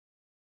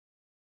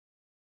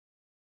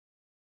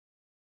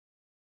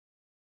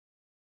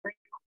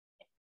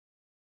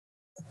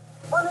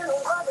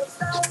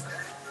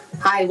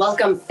Hi,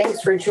 welcome.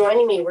 Thanks for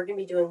joining me. We're going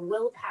to be doing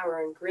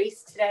willpower and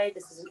grace today.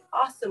 This is an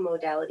awesome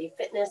modality,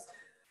 fitness,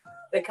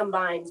 that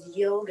combines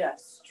yoga,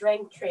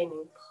 strength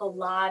training,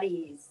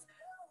 Pilates,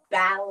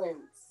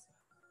 balance,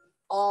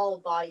 all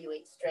body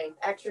weight strength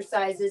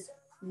exercises,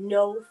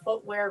 no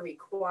footwear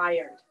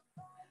required.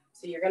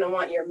 So you're going to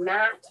want your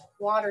mat,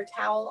 water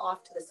towel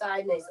off to the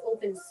side, nice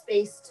open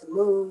space to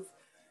move.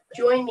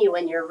 Join me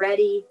when you're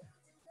ready.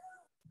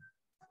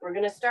 We're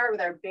going to start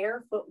with our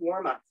barefoot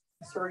warm-up.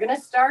 So we're going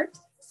to start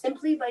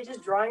simply by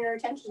just drawing our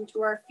attention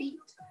to our feet.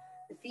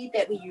 The feet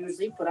that we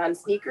usually put on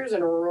sneakers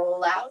and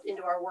roll out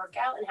into our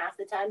workout, and half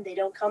the time they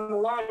don't come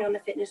along on the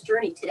fitness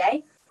journey.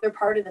 Today, they're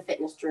part of the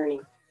fitness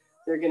journey.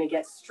 They're going to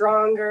get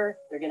stronger.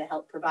 They're going to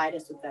help provide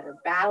us with better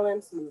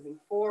balance moving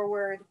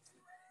forward.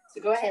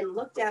 So go ahead and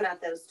look down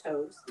at those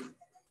toes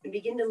and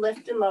begin to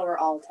lift and lower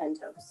all 10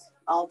 toes.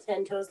 All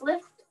 10 toes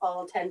lift,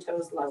 all 10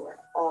 toes lower.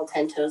 All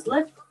 10 toes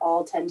lift,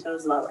 all 10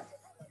 toes lower.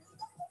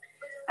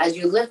 As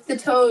you lift the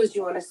toes,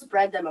 you want to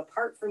spread them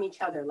apart from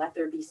each other. Let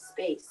there be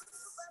space.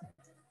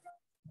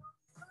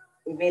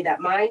 We've made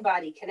that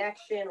mind-body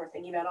connection. We're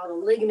thinking about all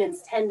the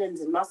ligaments, tendons,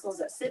 and muscles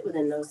that sit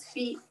within those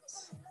feet.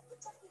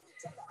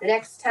 The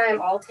next time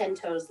all 10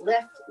 toes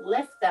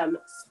lift them,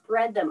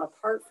 spread them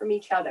apart from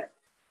each other.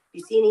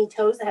 If you see any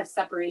toes that have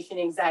separation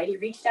anxiety,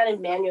 reach down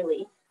and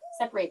manually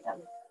separate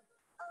them.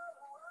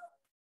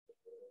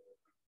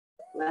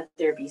 Let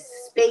there be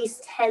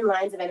space, 10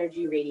 lines of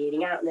energy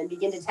radiating out, and then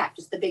begin to tap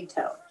just the big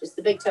toe. Just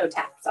the big toe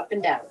taps up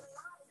and down.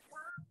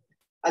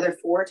 Other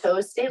 4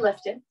 toes stay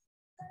lifted.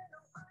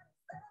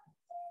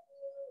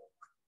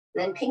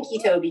 And then pinky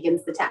toe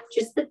begins the tap.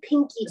 Just the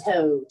pinky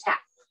toe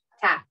tap,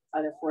 tap.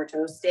 Other 4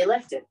 toes stay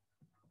lifted.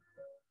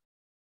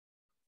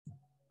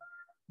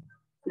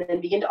 And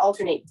then begin to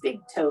alternate big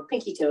toe,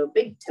 pinky toe,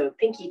 big toe,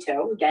 pinky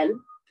toe. Again,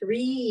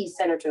 3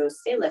 center toes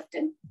stay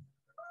lifted.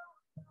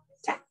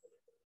 Tap,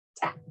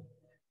 tap.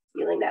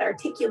 Feeling that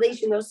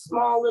articulation, those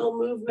small little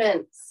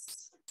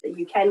movements that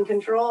you can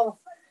control.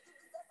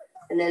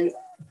 And then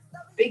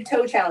big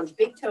toe challenge.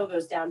 Big toe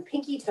goes down,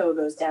 pinky toe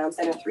goes down,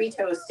 center 3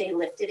 toes stay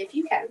lifted if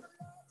you can.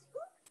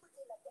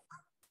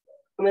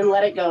 And then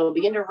let it go.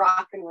 Begin to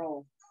rock and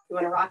roll. You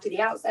want to rock to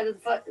the outside of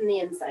the foot and the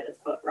inside of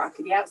the foot. Rock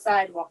to the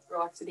outside,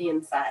 rock to the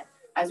inside.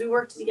 As we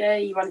work together,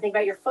 you want to think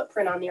about your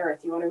footprint on the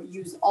earth. You want to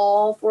use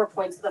all 4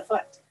 points of the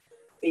foot.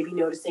 Maybe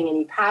noticing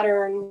any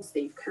patterns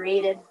that you've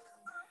created.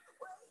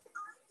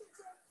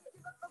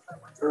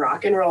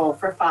 Rock and roll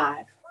for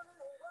 5,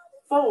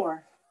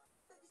 4,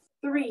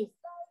 3,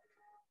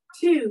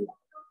 2.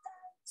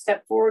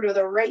 Step forward with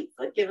the right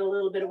foot, give it a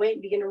little bit of weight,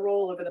 and begin to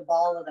roll over the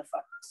ball of the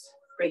foot.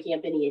 Breaking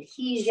up any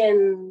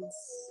adhesions.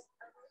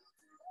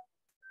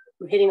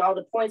 We're hitting all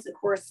the points that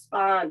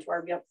correspond to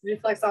our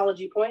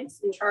reflexology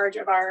points in charge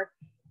of our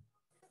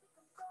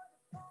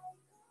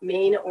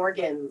main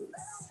organs.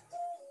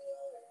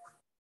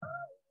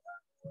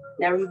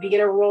 Now we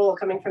begin a roll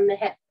coming from the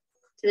hip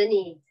to the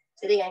knee,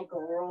 to the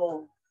ankle,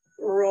 roll,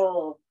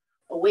 roll,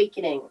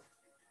 awakening.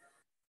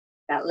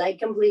 That leg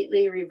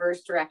completely,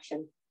 reverse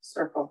direction,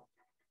 circle.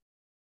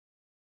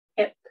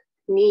 Hip,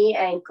 knee,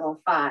 ankle,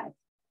 5,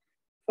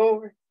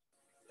 4,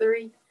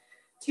 3,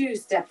 2.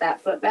 Step that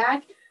foot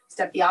back,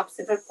 step the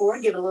opposite foot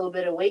forward, give it a little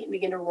bit of weight, and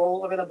begin to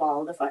roll over the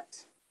ball of the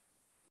foot.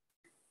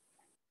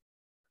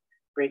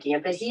 Breaking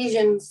up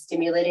adhesions,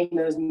 stimulating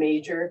those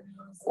major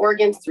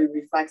organs through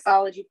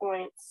reflexology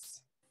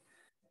points.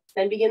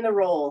 Then begin the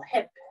roll,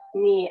 hip,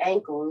 knee,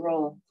 ankle,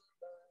 roll.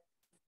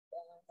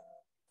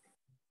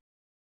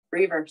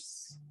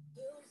 Reverse.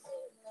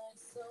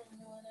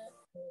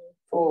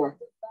 4,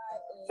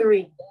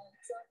 3,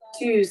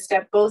 2.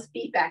 Step both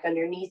feet back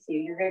underneath you.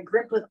 You're going to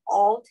grip with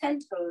all 10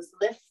 toes,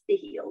 lift the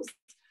heels,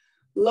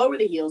 lower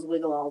the heels,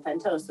 wiggle all 10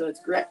 toes. So it's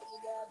grip,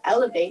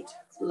 elevate,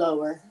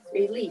 lower,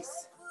 release,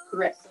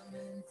 grip,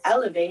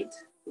 elevate,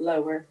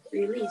 lower,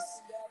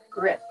 release,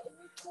 grip,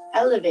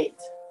 elevate,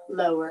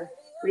 lower,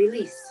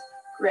 release,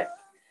 grip,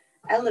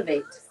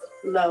 elevate,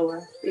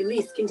 lower,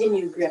 release,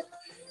 continue, grip,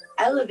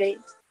 elevate,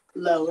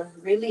 lower,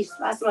 release.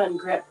 Last one,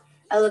 grip,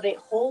 elevate,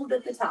 hold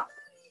at the top.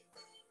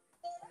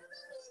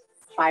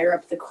 Fire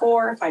up the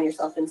core, find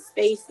yourself in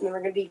space, and then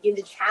we're going to begin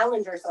to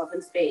challenge ourselves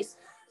in space.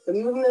 So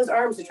moving those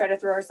arms to try to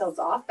throw ourselves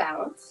off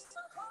balance,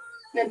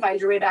 and then find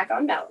your way back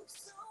on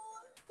balance.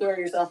 Throw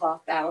yourself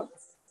off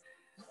balance,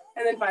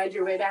 and then find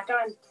your way back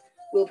on.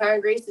 Willpower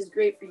and Grace is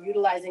great for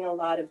utilizing a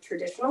lot of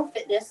traditional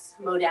fitness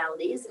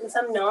modalities and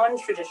some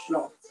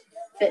non-traditional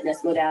fitness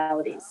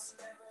modalities.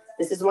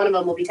 This is one of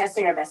them. We'll be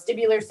testing our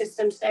vestibular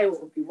system today.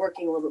 We'll be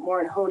working a little bit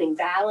more on honing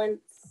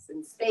balance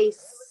and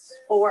space.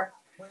 4,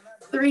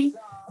 3,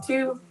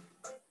 2,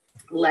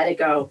 let it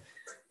go.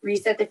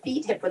 Reset the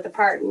feet, hip width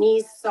apart,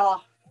 knees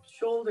soft,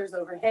 shoulders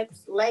over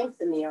hips,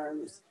 lengthen the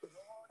arms.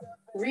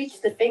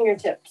 Reach the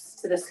fingertips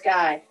to the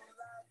sky.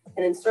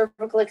 And then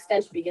cervical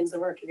extension begins the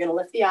work. You're going to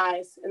lift the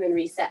eyes and then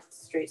reset.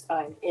 Straight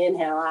spine.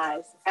 Inhale,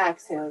 eyes.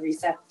 Exhale,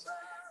 reset.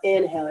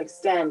 Inhale,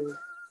 extend.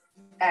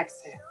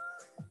 Exhale.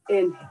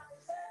 Inhale.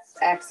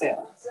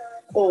 Exhale.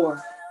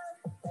 4,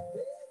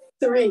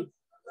 3,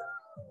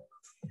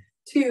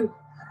 2,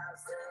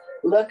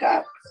 look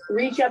up,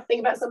 reach up, think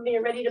about something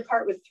you're ready to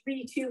part with.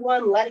 3, 2,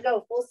 1, let it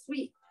go, full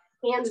sweep.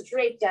 Hands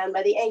draped down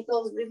by the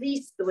ankles,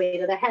 release the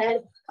weight of the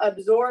head,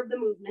 absorb the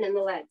movement in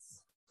the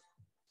legs.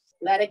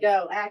 Let it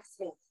go,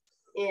 exhale,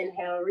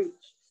 inhale, reach.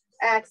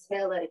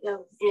 Exhale, let it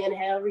go,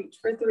 inhale, reach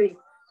for 3,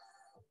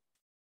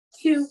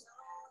 2.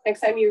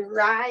 Next time you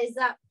rise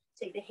up,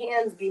 take the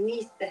hands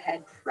beneath the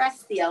head,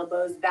 press the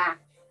elbows back.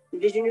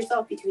 Envision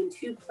yourself between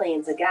 2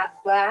 planes of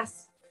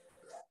glass.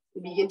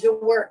 Begin to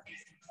work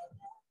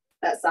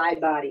that side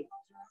body.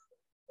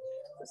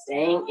 So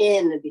staying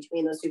in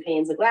between those 2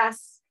 panes of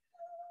glass.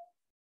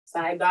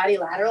 Side body,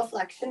 lateral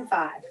flexion,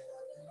 5,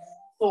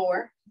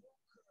 4,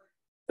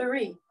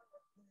 3,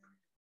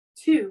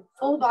 2.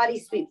 Full body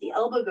sweep. The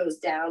elbow goes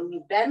down.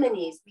 We bend the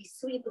knees. We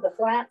sweep with a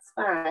flat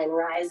spine.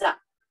 Rise up.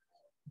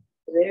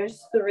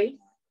 There's 3.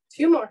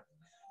 2 more.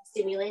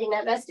 Stimulating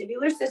that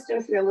vestibular system.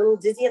 If you're a little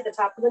dizzy at the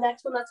top of the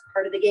next one, that's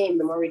part of the game.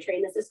 The more we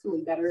train the system,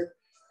 we better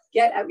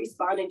get at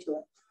responding to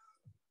it.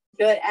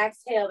 Good.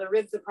 Exhale, the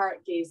ribs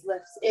apart, gaze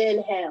lifts.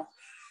 Inhale.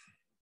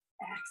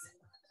 Exhale.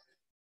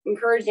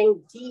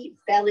 Encouraging deep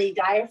belly,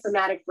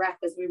 diaphragmatic breath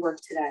as we work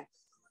today.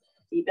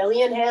 Deep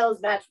belly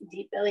inhales match with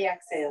deep belly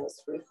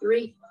exhales for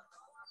 3,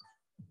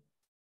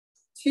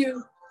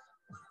 2.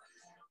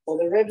 Pull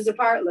the ribs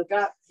apart, look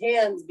up,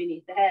 hands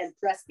beneath the head,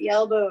 press the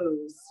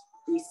elbows.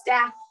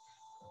 Restack,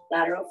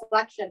 lateral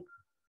flexion,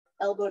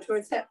 elbow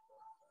towards hip.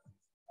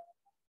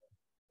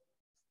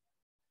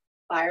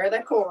 Fire the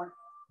core,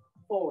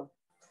 4.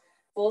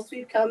 Full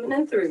sweep coming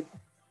in 3,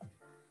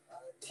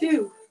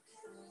 2.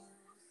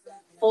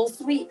 Full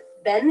sweep,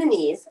 bend the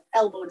knees,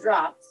 elbow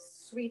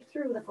drops, sweep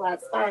through with a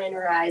flat spine,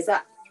 rise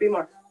up. 3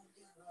 more.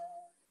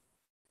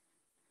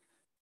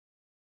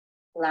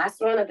 Last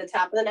one at the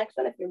top of the next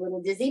one. If you're a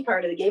little dizzy,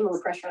 part of the game, a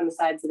little pressure on the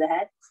sides of the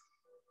head.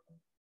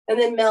 And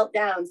then melt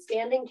down,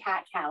 standing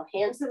cat-cow,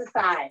 hands to the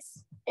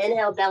thighs.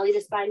 Inhale, belly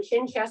to spine,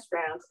 chin, chest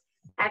round.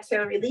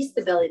 Exhale, release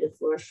the belly to the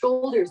floor,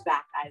 shoulders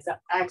back, eyes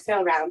up.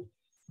 Exhale, round.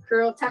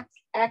 Curl, tuck,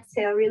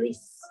 exhale,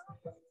 release.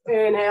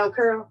 Inhale,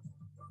 curl.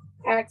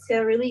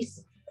 Exhale,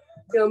 release.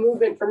 Feel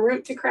movement from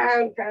root to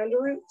crown, crown to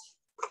root.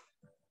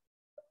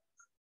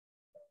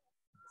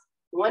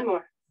 1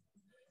 more.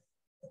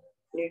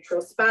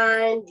 Neutral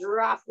spine,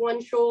 drop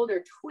one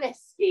shoulder,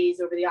 twist, gaze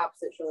over the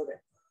opposite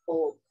shoulder.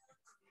 Hold.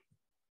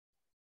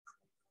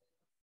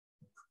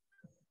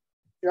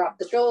 Drop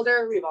the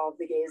shoulder, revolve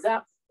the gaze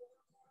up.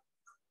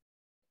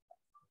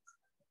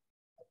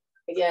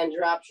 Again,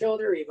 drop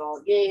shoulder,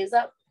 revolve gaze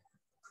up.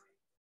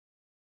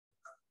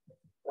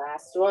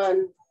 Last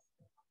one.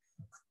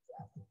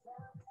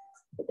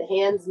 Let the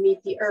hands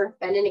meet the earth,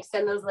 bend and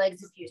extend those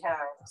legs a few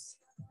times.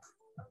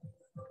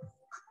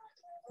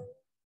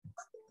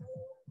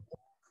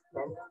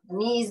 And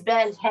knees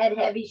bent, head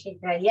heavy, shake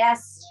your head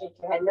yes, shake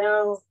your head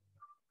no.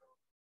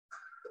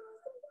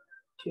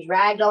 Choose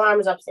ragdoll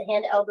arms, opposite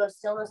hand, elbow,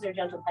 stillness, or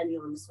gentle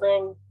pendulum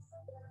swing.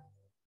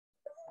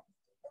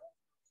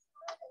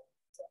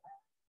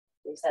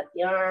 Reset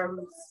the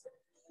arms,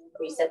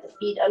 reset the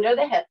feet under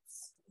the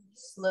hips.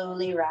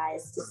 Slowly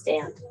rise to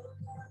stand.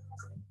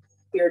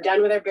 We are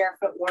done with our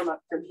barefoot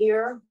warm-up. From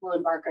here, we'll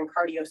embark on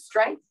cardio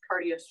strength.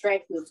 Cardio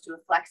strength moves to a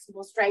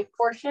flexible strength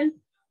portion.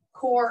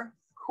 Core,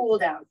 cool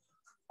down.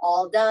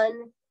 All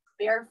done,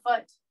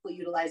 barefoot. We'll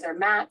utilize our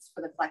mats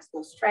for the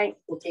flexible strength.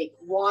 We'll take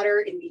water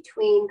in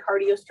between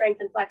cardio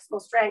strength and flexible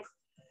strength.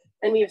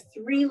 Then we have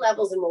 3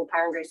 levels in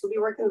WillPower Grace. We'll be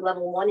working with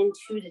level 1 and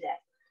 2 today.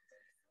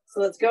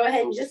 So let's go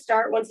ahead and just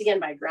start once again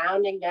by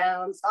grounding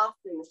down,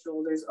 softening the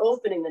shoulders,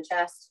 opening the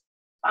chest,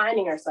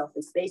 finding ourselves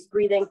in space,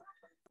 breathing.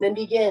 Then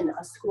begin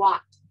a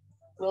squat.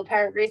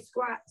 WillPower Grace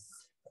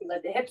squats. We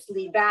let the hips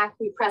lead back.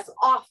 We press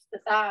off the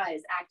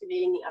thighs,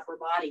 activating the upper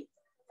body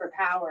for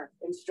power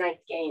and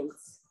strength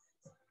gains.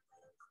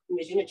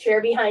 Envision a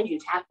chair behind you.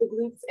 Tap the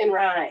glutes and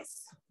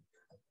rise.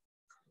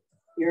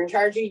 You're in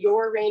charge of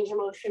your range of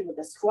motion with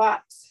the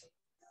squat.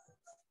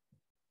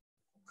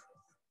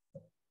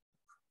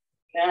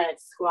 Good.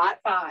 Squat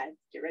 5.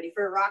 Get ready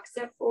for a rock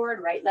step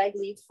forward. Right leg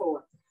leads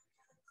forward.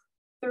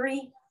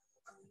 3,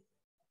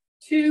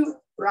 2,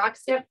 rock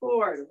step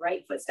forward.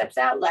 Right foot steps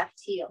out. Left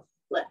heel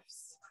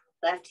lifts.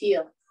 Left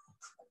heel.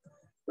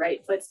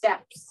 Right foot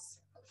steps.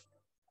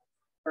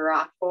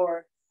 Rock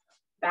forward.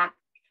 Back.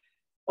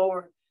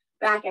 Forward.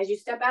 Back. As you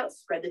step out,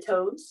 spread the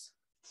toes.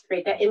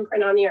 Create that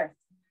imprint on the earth.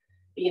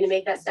 Begin to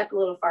make that step a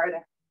little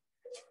farther.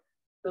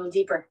 A little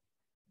deeper.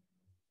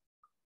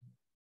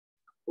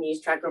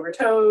 Knees track over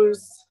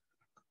toes.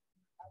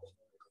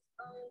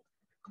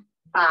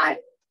 5,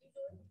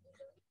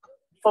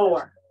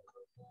 4,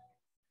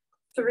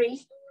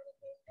 3,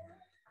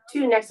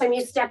 2. Next time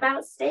you step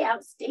out, stay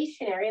out.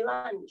 Stationary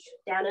lunge.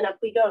 Down and up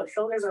we go.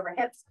 Shoulders over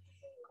hips.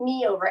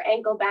 Knee over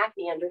ankle, back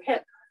knee under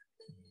hip.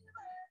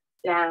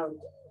 Down,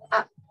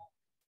 up.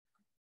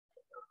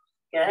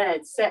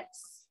 Good. 6,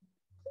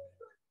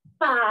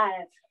 5,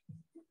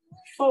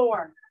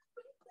 4,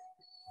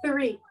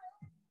 3,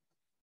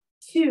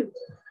 2.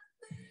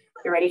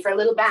 You're ready for a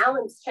little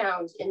balance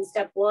challenge. In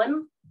step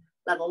 1,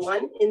 level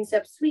 1, in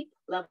step sweep,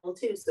 level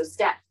 2. So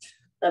step,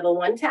 Level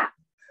 1, tap.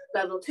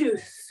 Level 2,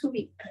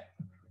 sweep.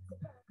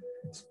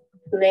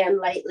 Land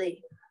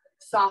lightly,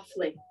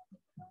 softly,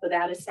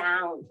 without a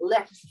sound.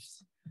 Lift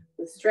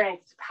with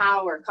strength,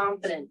 power,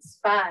 confidence.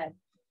 5.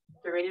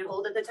 Get ready to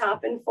hold at the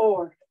top in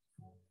 4,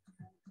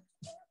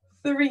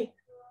 3,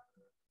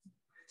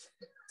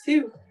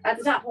 2. At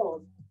the top,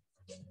 hold.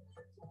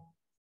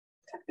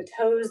 Tuck the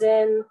toes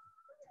in.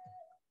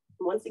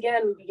 Once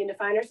again, we begin to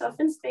find ourselves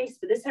in space,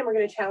 but this time we're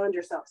going to challenge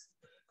ourselves.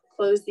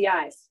 Close the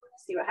eyes.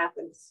 See what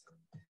happens.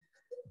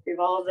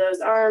 Revolve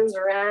those arms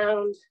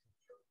around.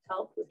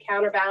 Help with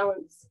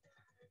counterbalance.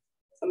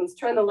 Someone's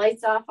turned the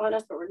lights off on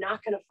us, but we're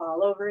not going to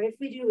fall over. If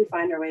we do, we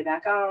find our way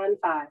back on.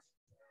 5.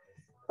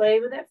 Play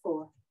with it.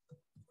 4,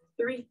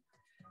 3.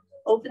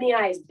 Open the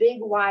eyes. Big,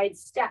 wide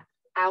step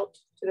out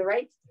to the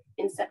right.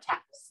 Instep,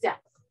 tap, step,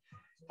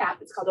 tap.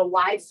 It's called a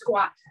wide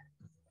squat.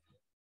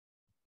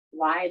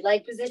 Wide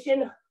leg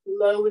position,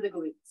 low with the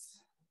glutes.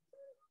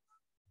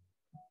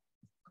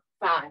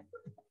 5,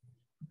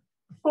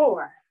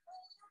 4,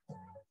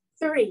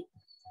 3,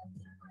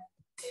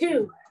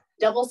 2.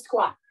 Double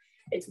squat.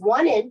 It's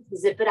 1 in,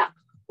 zip it up.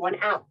 1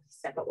 out,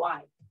 step it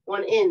wide.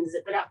 1 in,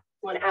 zip it up.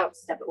 1 out,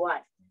 step it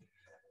wide.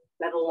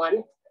 Level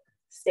 1,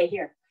 stay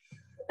here.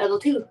 Level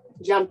 2,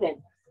 jump in,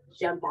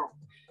 jump out,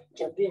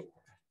 jump in,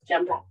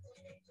 jump out.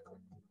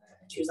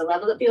 Choose a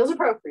level that feels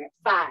appropriate.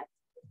 5,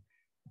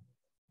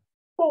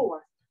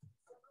 4,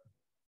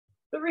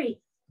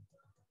 3,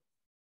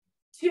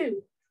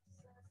 2.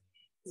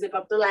 Zip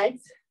up the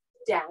legs,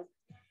 down.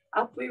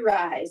 Up we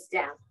rise,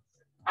 down.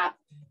 Up,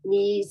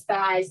 knees,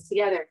 thighs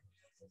together.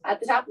 At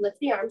the top, lift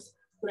the arms,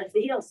 lift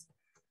the heels.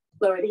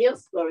 Lower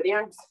the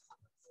arms.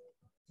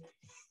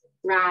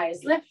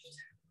 Rise, lift,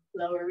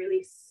 lower,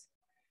 release.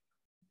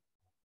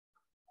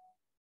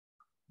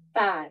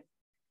 5,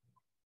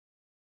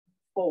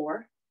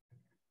 4,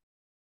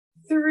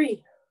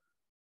 3,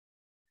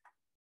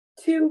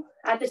 2.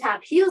 At the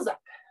top, heels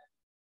up.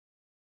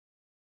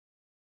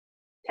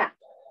 Tap,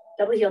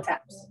 double heel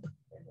taps.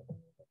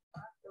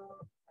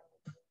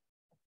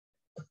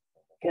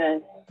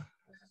 Good.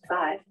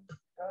 5,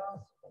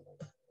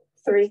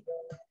 3,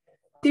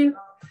 2.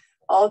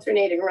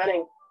 Alternating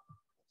running.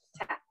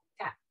 Tap,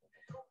 tap.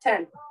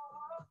 10,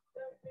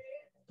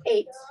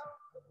 8,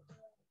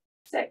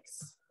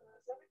 6,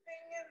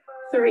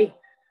 3,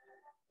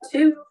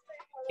 2.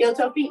 Heel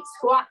toe feet,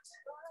 squat.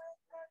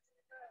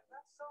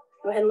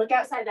 Go ahead and look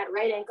outside that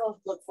right ankle,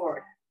 look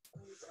forward.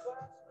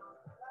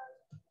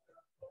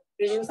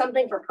 Vision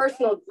something for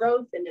personal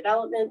growth and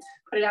development.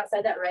 Put it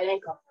outside that right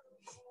ankle.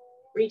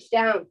 Reach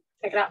down,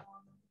 pick it up.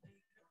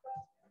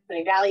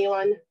 Putting value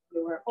on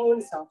your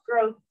own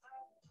self-growth.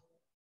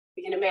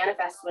 Begin to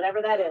manifest whatever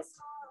that is.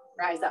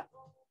 Rise up.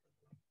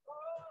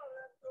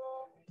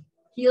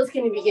 Heels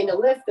can begin to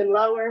lift and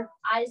lower.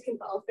 Eyes can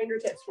follow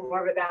fingertips for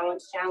more of a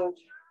balanced challenge.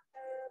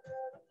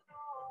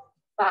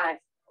 5,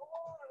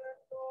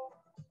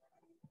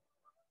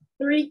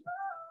 3,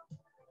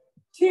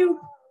 2,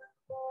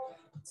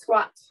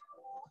 squat.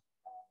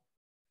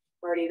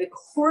 We're already the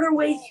quarter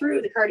way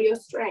through the cardio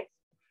strength.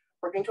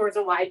 Working towards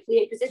a wide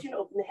plie position,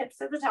 open the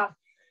hips at the top,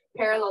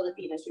 parallel the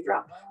feet as you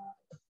drop.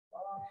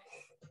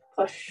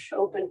 Push,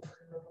 open,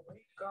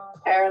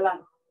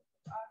 parallel.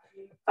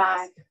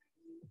 5,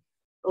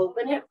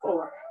 open hip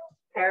 4,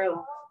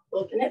 parallel,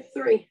 open hip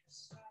 3,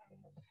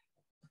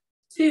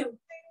 2,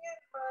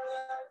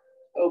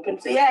 open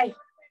plie,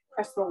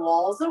 press the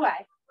walls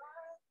away.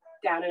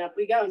 Down and up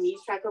we go, knees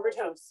track over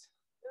toes.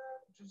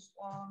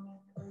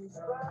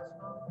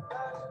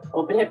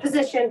 Open hip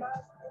position,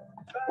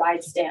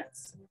 wide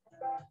stance.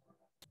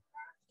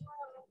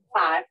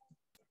 5,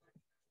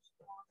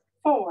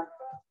 4,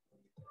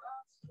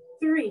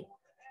 3,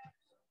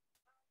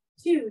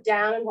 2,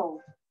 down and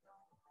hold.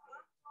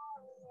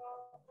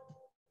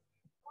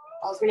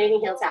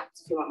 Alternating heel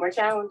taps if you want more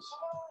challenge.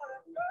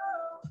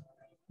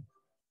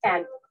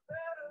 10,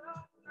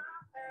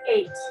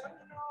 8,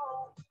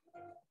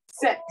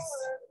 6,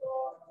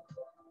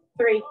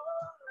 3,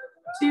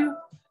 2,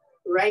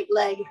 right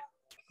leg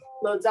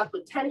loads up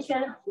with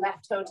tension,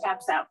 left toe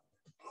taps out.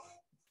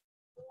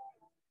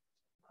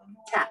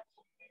 Tap,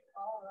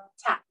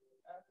 tap.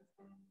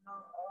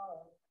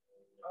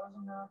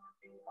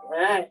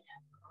 Good.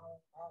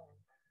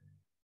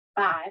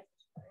 5,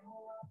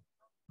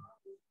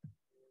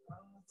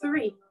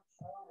 3,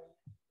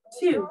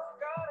 2,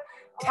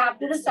 tap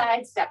to the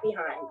side, step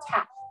behind,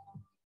 tap,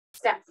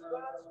 step.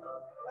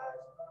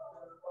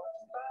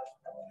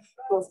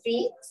 Both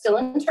feet still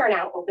in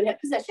turnout, open hip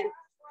position.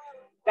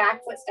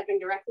 Back foot stepping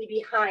directly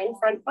behind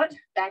front foot,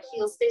 back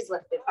heel stays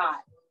lifted. 5,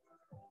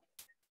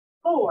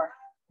 4,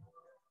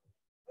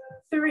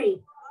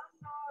 3,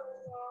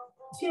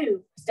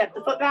 2, step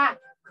the foot back,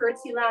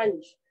 curtsy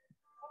lunge.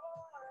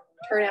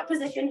 Turnout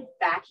position,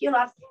 back heel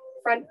up,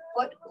 front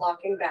foot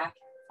locking back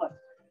foot.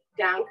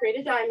 Down, create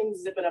a diamond,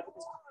 zip it up at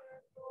the top.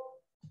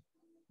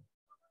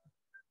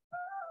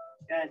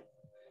 Good.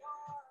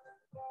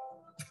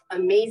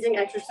 Amazing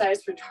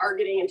exercise for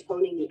targeting and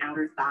toning the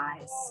outer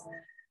thighs.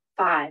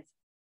 5,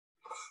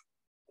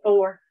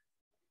 4,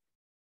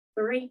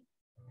 3,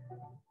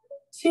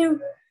 2,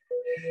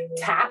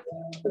 tap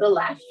to the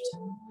left.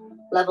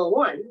 Level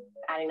 1,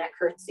 adding that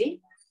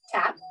curtsy,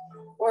 tap,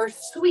 or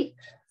sweep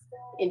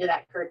into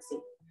that curtsy.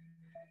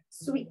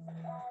 Sweep,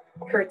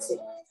 curtsy.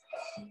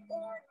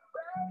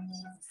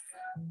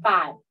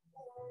 5,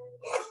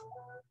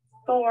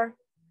 4,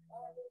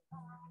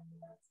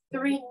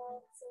 3,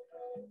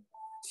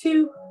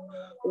 2,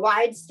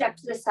 wide step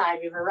to the side.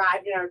 We've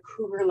arrived in our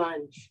cougar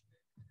lunge.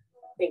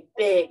 Think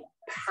big,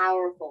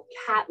 powerful,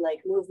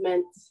 cat-like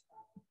movements.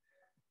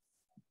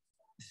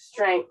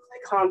 Strength,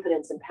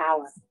 confidence, and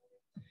power.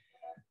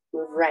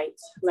 Move right,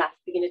 left.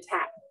 Begin to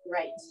tap.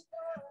 Right,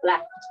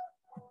 left.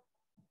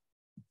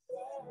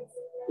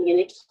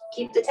 Begin to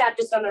keep the tap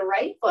just on the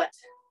right foot.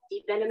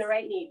 Deep bend in the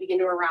right knee. Begin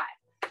to arrive.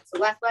 So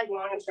left leg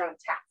long and strong.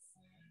 Tap.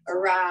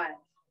 Arrive.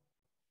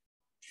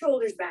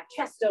 Shoulders back,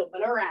 chest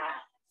open. Arrive.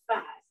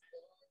 5,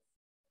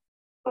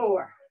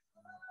 4,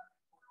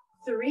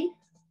 3,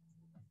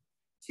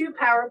 2.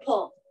 Power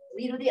pull.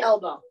 Lead with the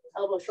elbow.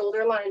 Elbow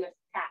shoulder alignment.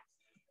 Tap.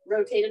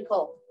 Rotate and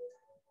pull.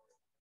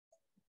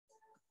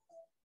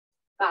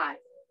 5,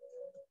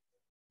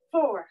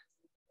 4,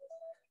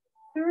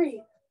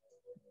 3,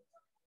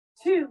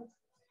 2.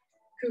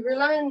 Cougar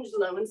lunge,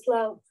 low and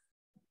slow.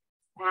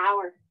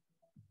 Power.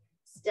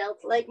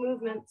 Stealth-like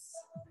movements.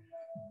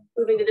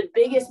 Moving to the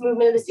biggest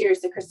movement of the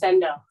series, the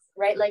crescendo.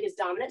 Right leg is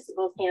dominant, so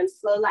both hands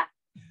slow left.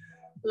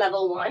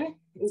 Level 1,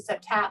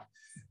 instep tap.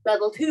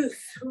 Level 2,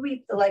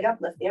 sweep the leg up,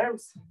 lift the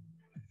arms.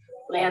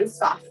 Land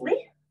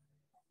softly,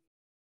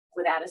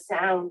 without a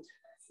sound.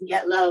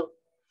 Get low,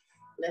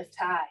 lift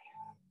high.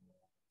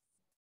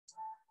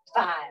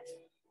 5,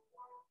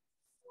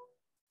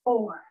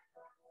 4,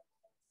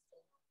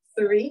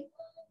 3,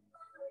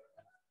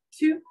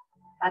 2.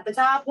 At the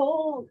top,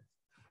 hold.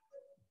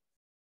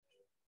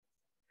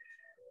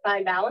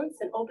 Find balance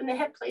and open the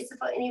hip. Place the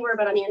foot anywhere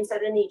but on the inside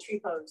of the knee, tree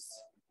pose.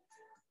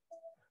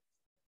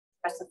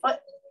 Press the foot,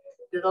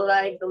 do the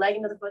leg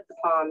into the foot, the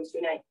palms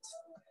unite.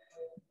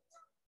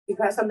 You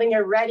have something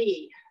you're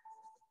ready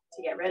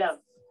to get rid of.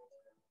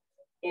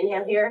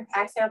 Inhale here,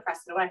 exhale,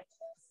 press it away.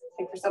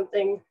 Think for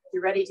something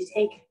you're ready to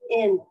take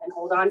in and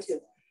hold on to.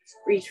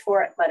 Reach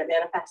for it, let it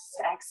manifest.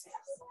 Exhale.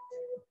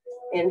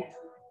 Inhale.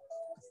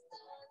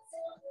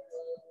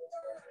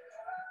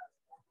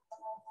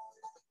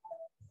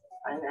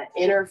 Find that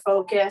inner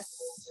focus,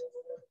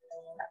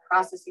 that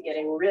process of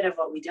getting rid of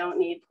what we don't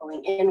need,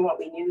 pulling in what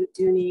we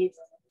do need.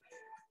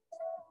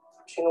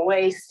 Pushing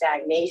away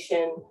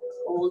stagnation,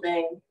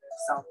 holding,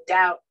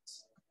 self-doubt,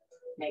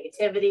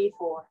 negativity.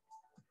 4,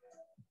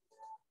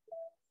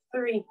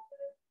 3,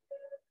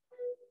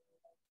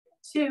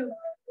 2.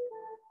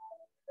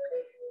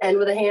 End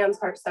with the hands,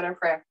 heart center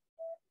prayer.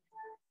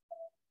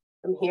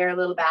 From here, a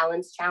little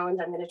balance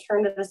challenge. I'm going to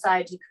turn to the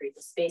side to create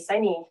the space I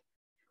need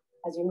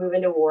as you move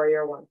into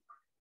warrior 1.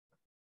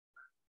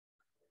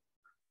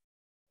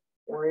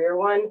 Warrior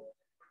 1.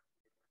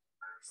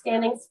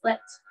 Standing split.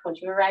 Once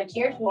you arrived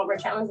here, if you want more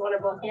challenge, one or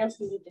both hands,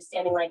 you move to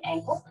standing like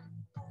ankle.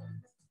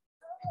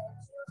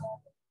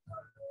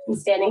 And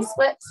standing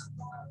split.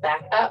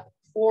 Back up.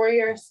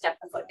 Warrior. Step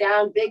the foot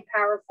down. Big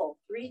power pull.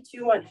 3,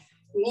 2, 1.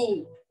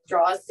 Knee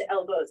draws to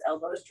elbows.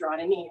 Elbows draw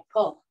to knee.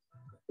 Pull.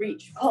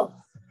 Reach. Pull.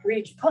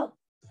 Reach. Pull.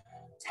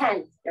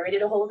 10. Get ready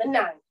to hold in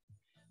 9,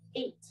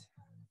 8,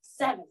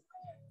 7,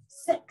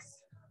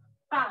 6,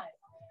 5,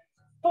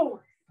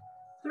 4,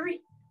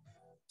 3,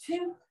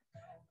 2.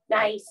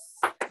 Nice.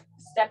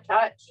 Step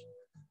touch.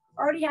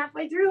 Already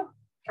halfway through.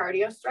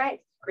 Cardio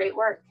strength. Great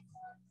work.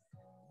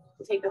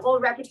 We'll take the whole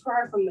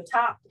repertoire from the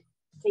top.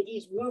 Take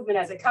each movement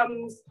as it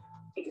comes.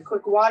 Take a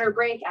quick water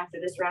break after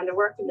this round of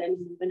work and then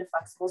move into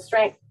flexible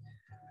strength.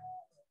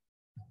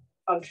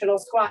 Functional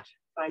squat.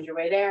 Find your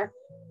way there.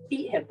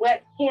 Feet hip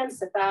width, hands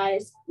to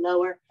thighs,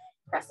 lower,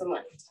 press and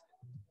lift.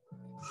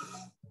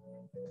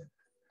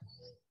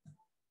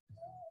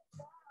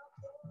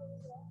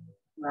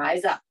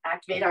 Rise up,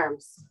 activate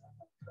arms.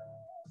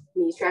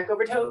 Knees track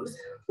over toes,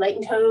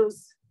 lighten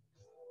toes.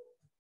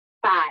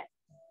 5,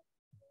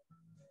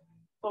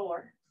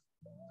 4,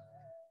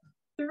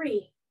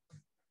 3,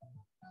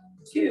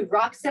 2.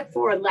 Rock step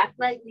forward, left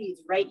leg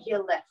leads, right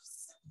heel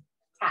lifts.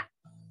 Tap,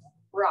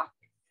 rock,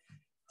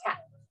 tap.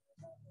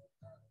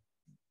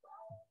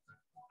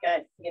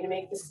 Good. You're going to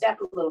make the step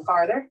a little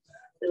farther,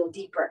 a little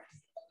deeper.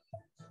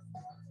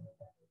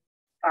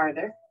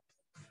 Farther,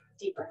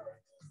 deeper.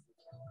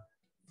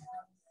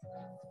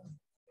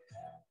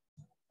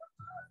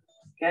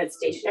 Good.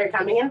 Stationary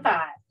coming in.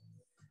 5,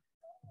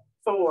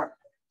 4,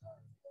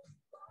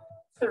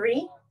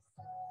 3,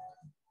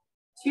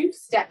 2.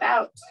 Step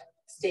out.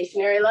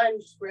 Stationary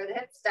lunge. Square the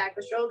hips, stack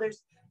the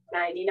shoulders.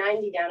 90,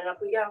 90. Down and up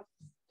we go.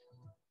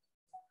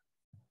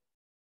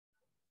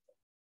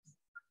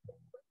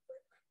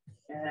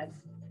 Good.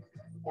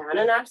 Down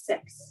and up.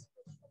 6,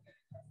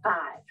 5,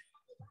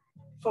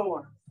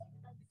 4,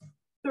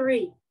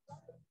 3,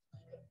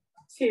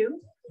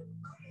 2.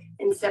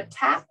 Instep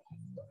tap.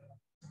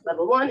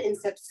 Level 1,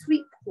 instep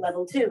sweep.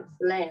 Level 2,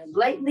 land.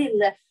 Lightly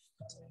lift.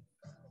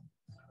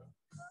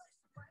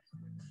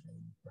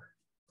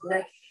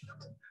 Lift.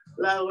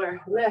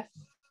 Lower, lift.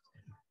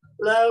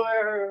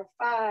 Lower,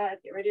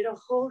 5. Get ready to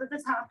hold at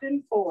the top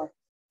in 4,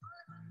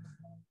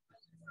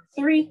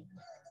 3,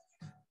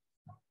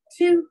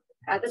 2.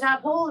 At the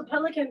top, hold,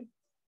 pelican.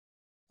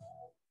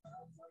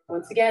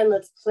 Once again,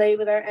 let's play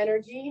with our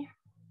energy.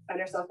 Find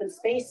ourselves in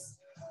space.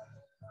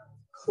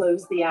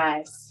 Close the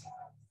eyes.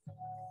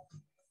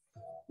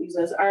 Use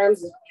those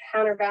arms as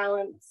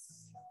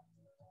counterbalance.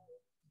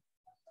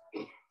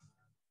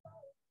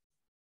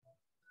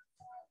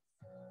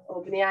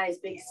 Open the eyes,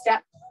 big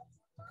step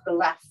to the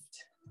left.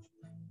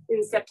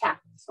 Instep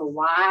tap, so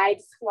wide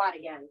squat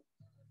again.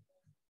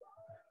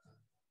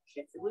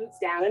 Shift the glutes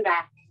down and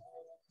back.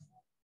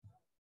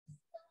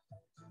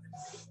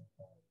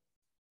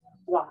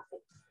 Wide.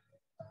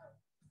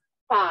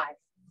 5,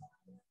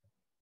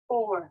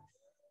 4,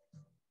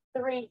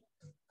 3,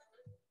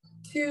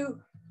 2,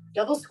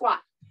 double squat.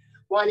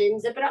 1 in,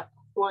 zip it up,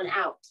 1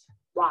 out,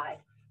 wide.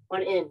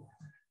 1 in,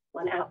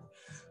 1 out.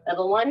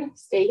 Level 1,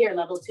 stay here.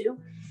 Level 2,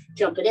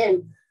 jump it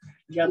in,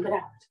 jump it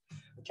out.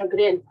 Jump it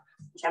in,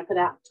 jump it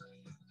out.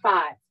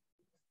 5,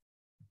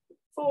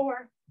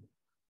 4,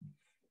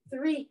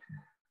 3,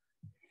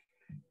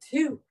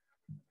 2.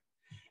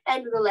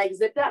 End of the legs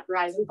zipped up,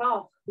 rise and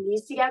fall.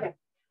 Knees together.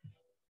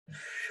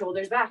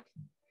 Shoulders back.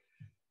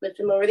 Lift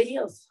them over the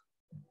heels.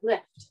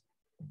 Lift.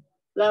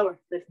 Lower.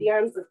 Lift the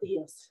arms, lift the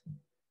heels.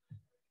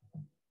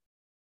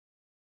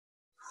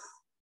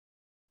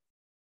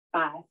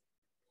 5,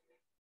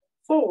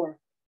 4,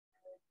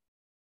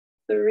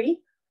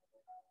 3,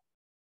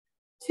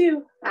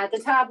 2. At the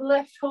top,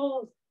 lift,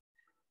 hold.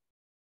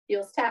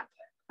 Heels tap,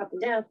 up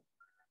and down.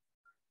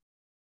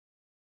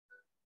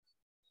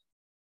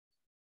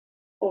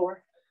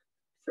 4,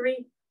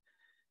 3,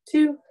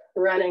 2.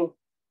 Running.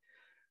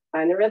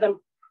 Find the rhythm.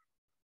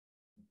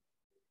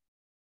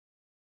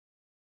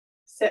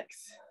 6,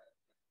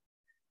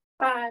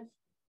 5,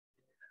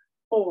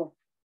 4,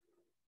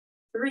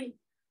 3,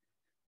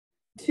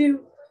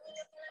 2.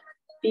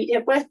 Feet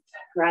hip width,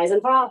 rise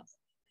and fall.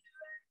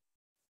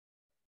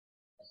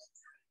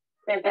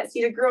 Plant that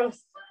seated growth.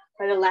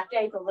 For the left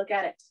ankle, look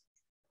at it.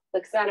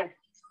 Look center.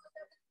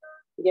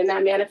 Begin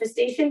that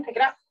manifestation, pick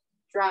it up,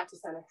 draw it to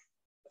center.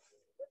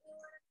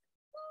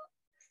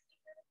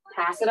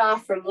 Pass it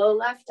off from low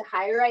left to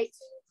high right.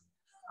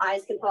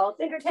 Eyes can follow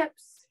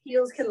fingertips,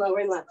 heels can lower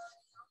and left.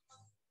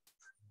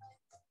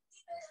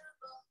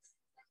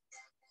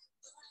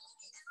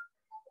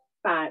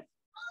 Five,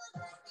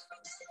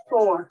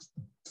 4,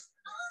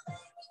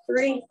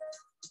 3,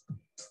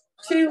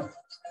 2.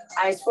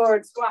 Eyes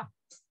forward, squat.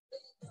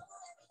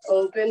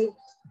 Open,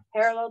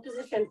 parallel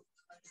position.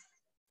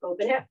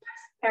 Open hip,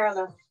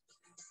 parallel.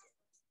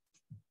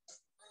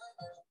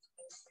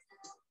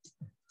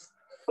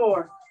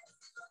 4,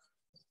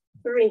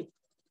 3,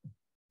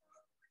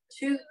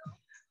 2.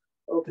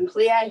 Open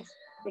plie.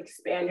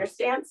 Expand your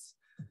stance.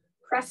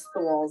 Press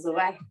the walls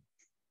away.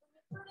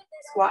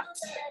 Squat.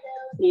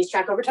 Knees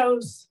track over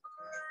toes.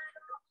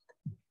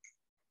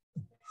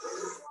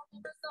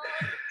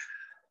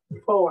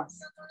 4,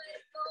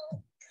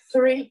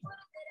 3,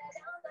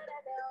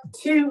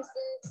 2.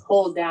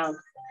 Hold down.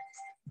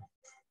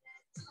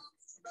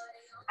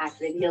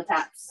 Activate the heel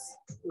taps.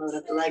 Load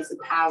up the legs with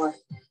power.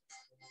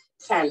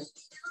 10,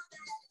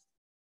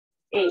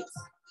 8,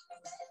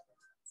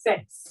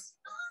 6,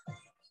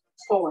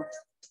 4,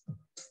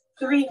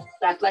 3.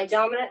 Left leg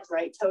dominant,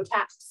 right toe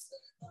taps.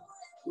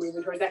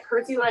 Moving towards that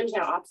curtsy lunge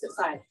now, opposite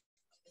side.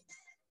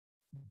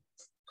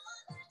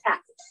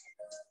 Tap,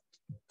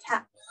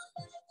 tap.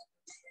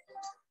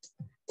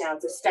 Now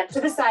it's a step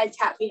to the side,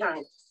 tap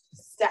behind.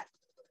 Step,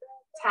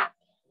 tap,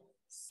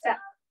 step,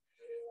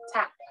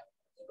 tap.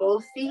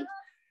 Both feet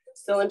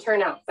still in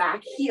turn out.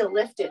 Back heel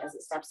lifted as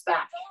it steps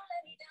back.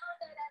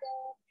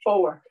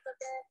 4,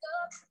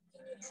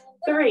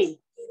 3,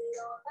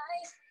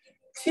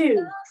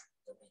 2.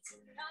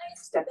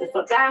 Step the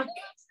foot back.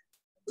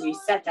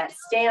 Reset that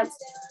stance.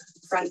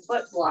 Front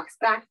foot walks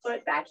back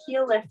foot, back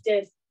heel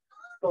lifted.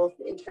 Both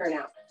in turn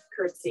out.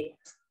 Curtsy,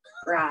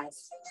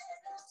 rise,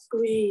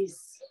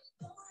 squeeze.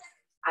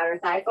 Outer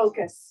thigh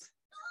focus.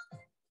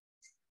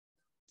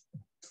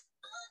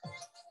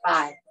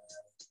 5,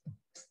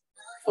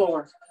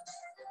 4,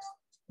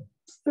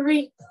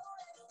 3,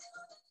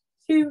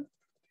 2.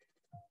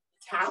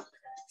 Tap,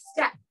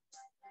 step,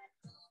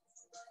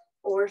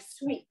 or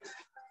sweep.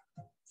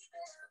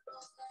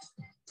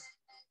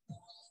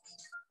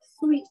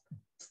 Sweep.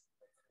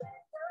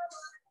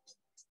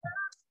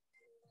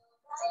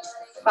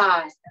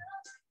 5,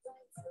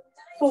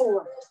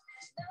 4,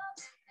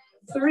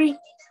 3,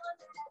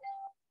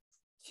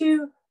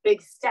 2.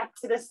 Big step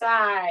to the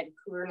side.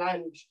 Cooler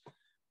lunge.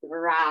 We've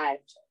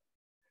arrived.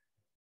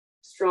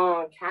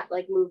 Strong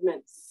cat-like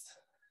movements.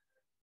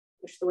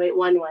 Push the weight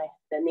one way,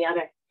 then the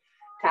other.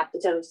 Tap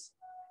the toes.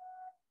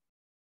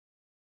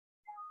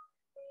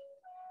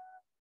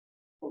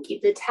 And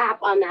keep the tap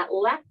on that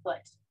left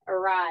foot.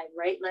 Arrive.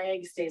 Right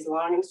leg stays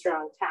long and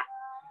strong. Tap.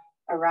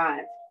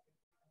 Arrive.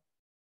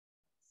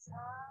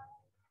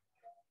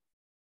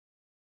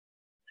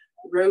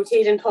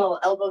 Rotate and pull.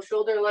 Elbow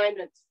shoulder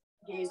alignment.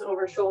 Gaze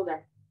over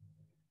shoulder.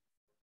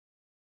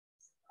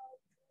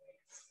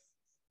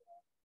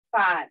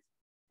 5,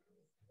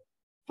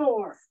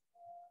 4,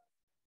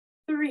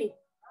 3,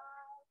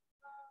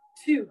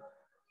 2.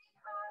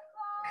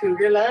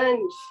 Cougar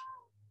lunge.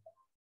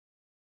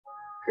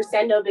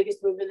 Crescendo,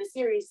 biggest move of the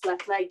series.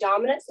 Left leg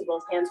dominant, so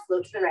both hands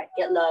float to the right.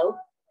 Get low,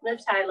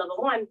 lift high, level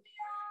 1.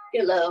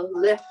 Get low,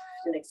 lift,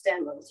 and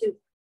extend, level 2.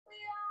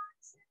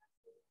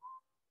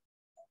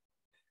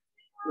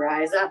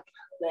 Rise up,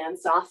 land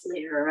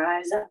softly,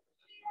 rise up.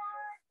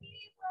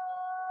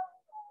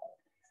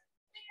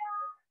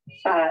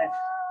 5,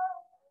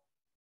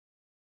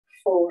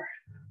 4,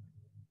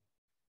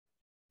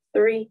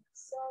 3,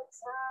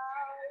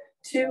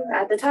 2,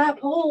 at the top,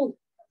 hold.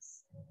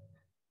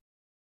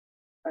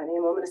 Finding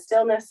a moment of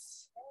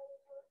stillness.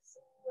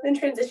 Then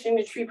transitioning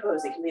to tree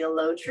pose. It can be a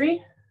low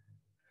tree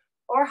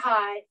or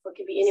high. Foot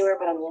can be anywhere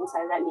but on the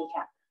inside of that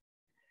kneecap.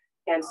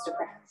 Hands to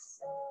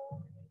press.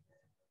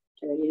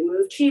 Get ready to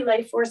move chi,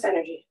 life force,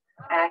 energy.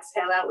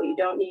 Exhale out what you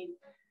don't need.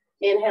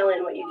 Inhale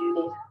in what you do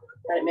need.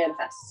 Let it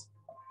manifest.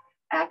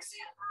 Exhale.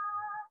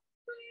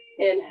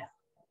 Inhale.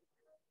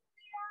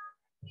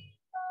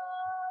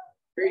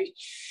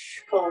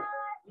 Reach, pull.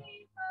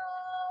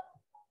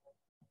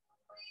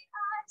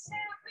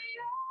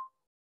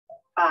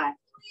 5,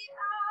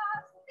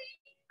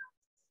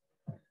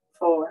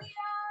 4,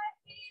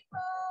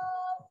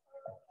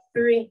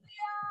 3,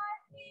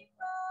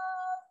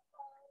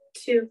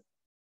 2.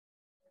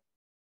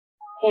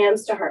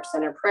 Hands to heart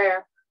center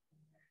prayer.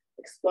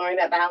 Exploring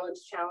that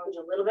balance challenge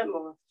a little bit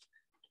more.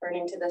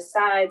 Turning to the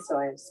side so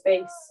I have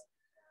space.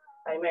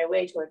 Find my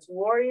way towards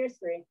warrior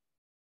 3.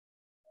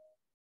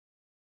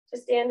 To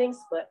standing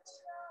split.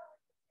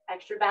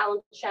 Extra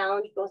balance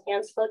challenge, both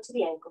hands float to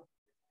the ankle.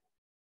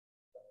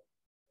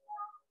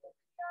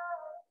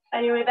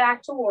 Find your way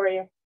back to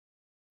warrior.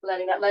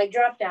 Letting that leg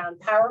drop down,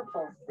 power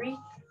pull. 3,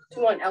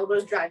 2, 1,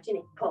 elbows drive to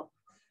knee, pull,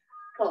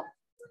 pull,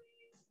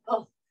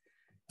 pull.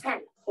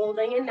 10,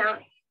 holding in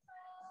 9,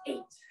 8,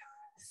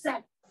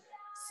 7,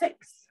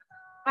 6,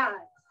 5,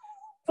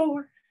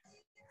 4,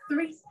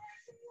 3,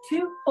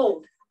 2,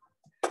 hold.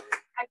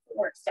 Excellent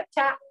work, step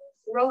tap,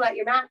 roll out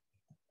your mat.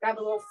 Grab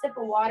a little sip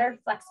of water.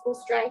 Flexible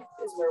strength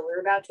is where we're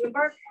about to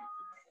embark.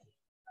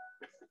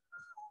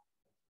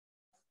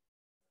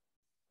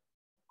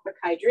 Quick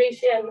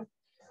hydration.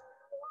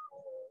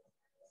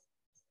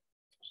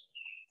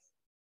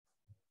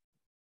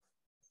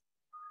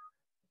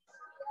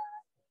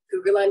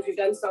 Cougar lunge, we've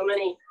done so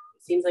many.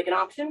 Seems like an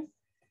option.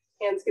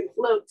 Hands can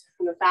float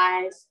from the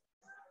thighs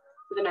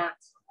to the mat.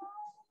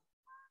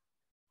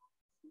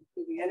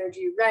 Move the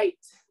energy right,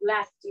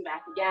 left, and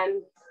back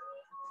again.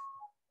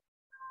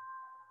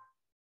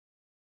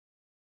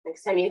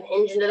 Next time you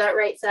hinge into that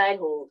right side,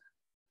 hold.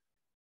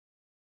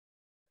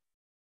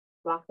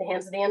 Walk the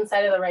hands to the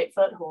inside of the right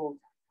foot, hold.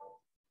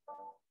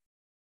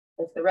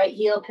 Lift the right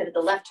heel, pivot the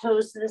left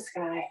toes to the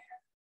sky.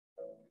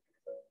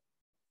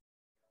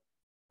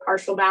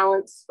 Partial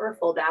balance or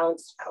full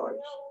balance challenge.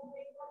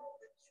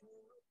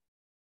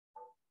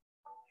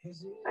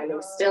 I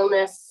know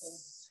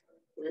stillness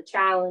is a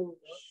challenge.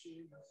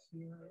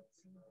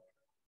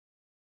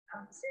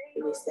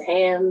 Release the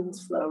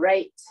hands, flow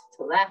right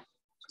to left.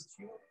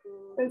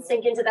 And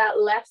sink into that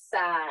left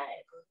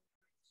side.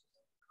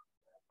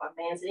 Walk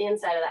the hands to the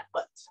inside of that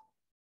foot.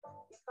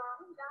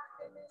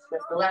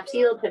 Lift the left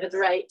heel, pivot the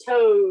right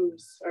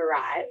toes,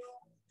 arrive.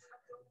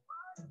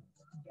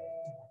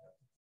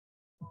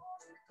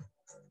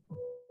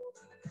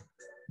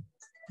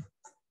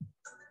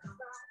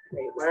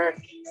 Great work.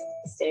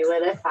 Stay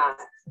with it. 5,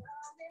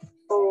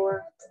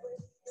 4,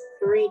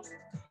 3.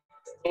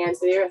 Hands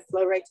to the earth,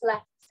 flow right to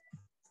left.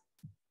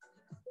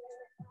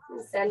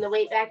 And send the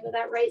weight back to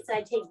that right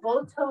side. Take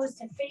both toes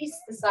to face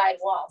the side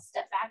wall.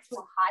 Step back to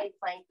a high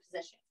plank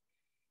position.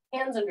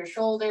 Hands under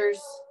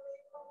shoulders.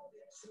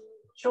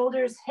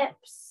 Shoulders,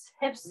 hips,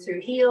 hips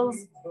through heels.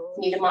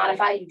 Need to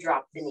modify, you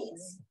drop the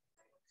knees.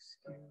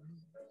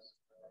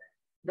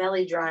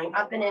 Belly drawing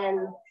up and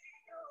in.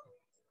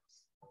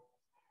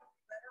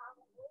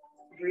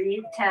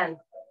 Breathe, 10.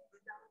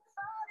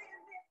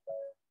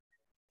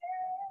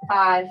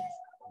 5.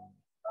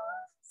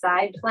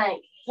 Side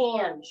plank,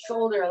 hand,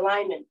 shoulder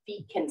alignment.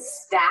 Feet can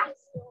stack,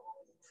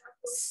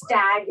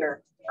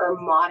 stagger, or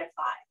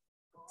modify.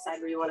 Decide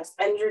where you want to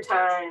spend your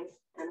time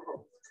and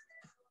hold.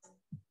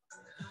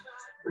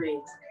 Breathe.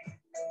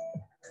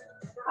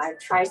 5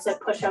 tricep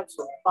push-ups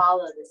will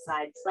follow the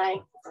side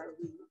plank or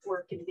we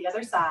work into the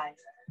other side,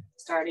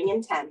 starting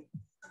in 10.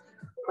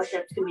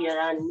 Push-ups can be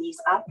done knees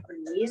up or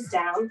knees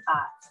down, 5.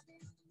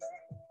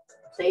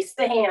 Place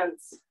the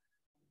hands.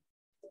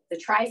 The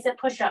tricep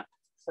push-up.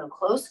 So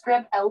close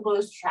grip,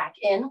 elbows track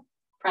in,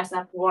 press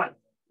up 1.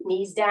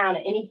 Knees down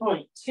at any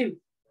point, 2,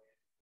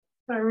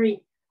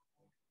 3,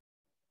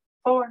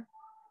 4,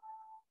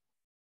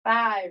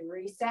 5.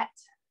 Reset.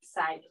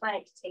 Side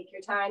plank. Take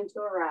your time to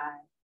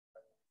arrive.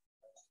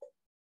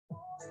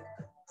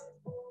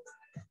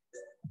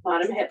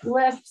 Bottom hip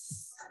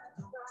lifts.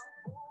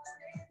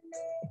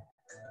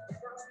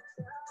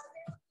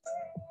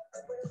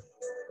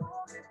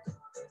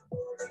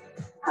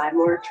 Five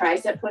more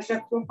tricep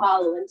push-ups will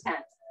follow in 10.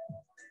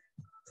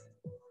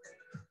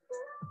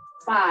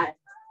 5.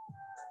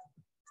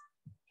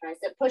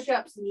 Tricep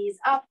push-ups, knees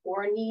up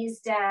or knees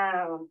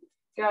down.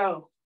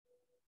 Go.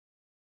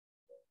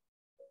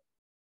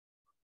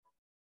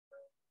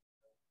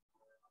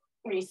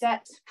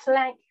 Reset,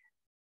 plank.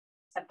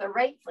 Step the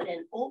right foot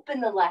in,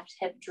 open the left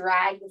hip,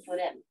 drag the foot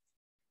in.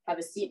 Have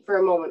a seat for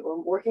a moment. We're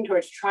working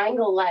towards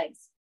triangle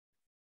legs.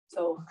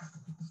 So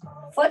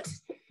front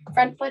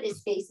foot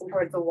is facing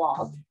towards the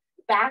wall.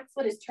 Back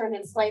foot is turned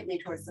in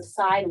slightly towards the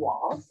side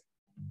wall.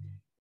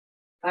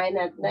 Find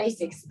that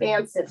nice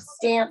expansive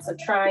stance of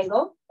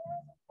triangle.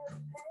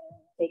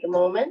 Take a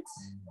moment.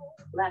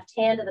 Left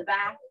hand to the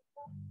back.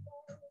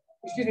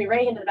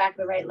 Right hand to the back of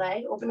the right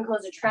leg. Open and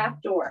close a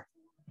trap door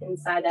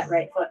inside that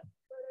right foot.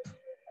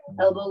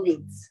 Elbow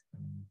leads.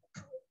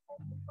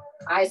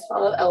 Eyes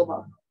follow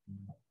elbow.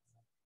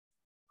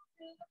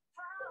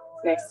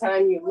 Next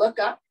time you look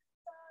up,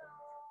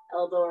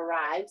 elbow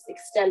arrives,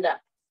 extend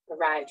up,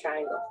 arrive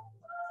triangle.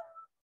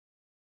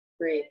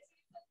 Breathe.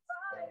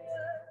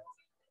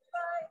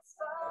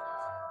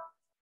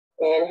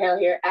 Inhale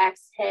here,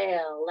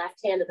 exhale. Left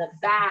hand to the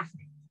back,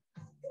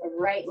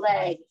 right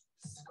leg,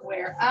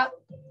 square up,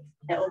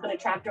 and open a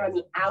trapdoor on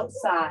the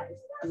outside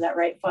of that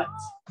right foot.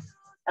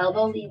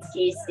 Elbow leads,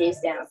 gaze stays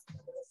down.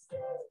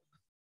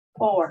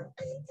 4,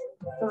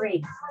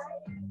 3,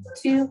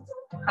 2,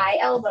 high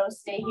elbow,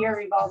 stay here,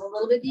 revolve a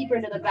little bit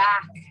deeper to the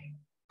back.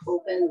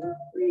 Open,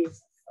 breathe.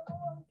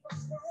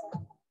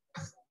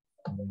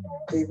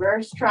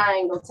 Reverse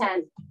triangle,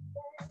 10,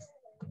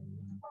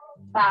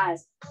 5.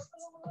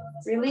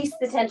 Release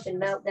the tension,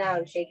 melt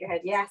down, shake your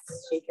head yes,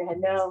 shake your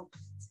head no.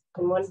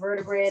 And one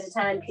vertebrae at a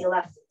time, peel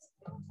up.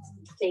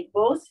 Take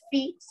both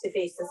feet to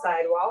face the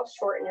side wall,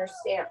 shorten your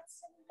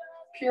stance.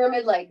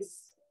 Pyramid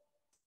legs.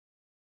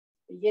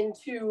 Begin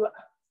to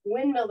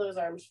windmill those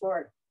arms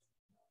forward.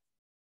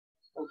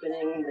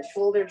 Opening the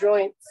shoulder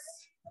joints.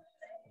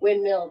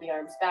 Windmill the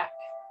arms back.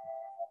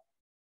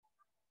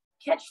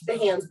 Catch the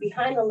hands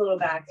behind the low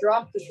back.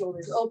 Drop the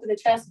shoulders. Open the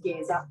chest.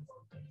 Gaze up.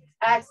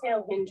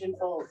 Exhale, hinge and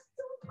fold.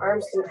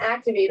 Arms can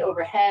activate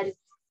overhead.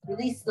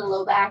 Release the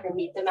low back or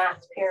meet the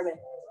mat. Pyramid.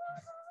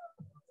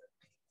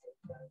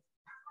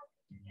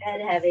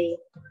 Head heavy.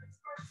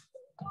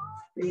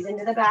 Breathe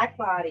into the back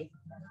body.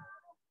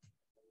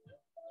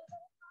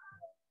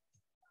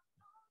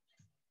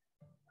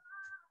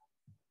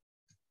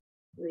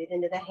 Breathe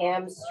into the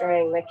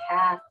hamstring, the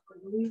calf,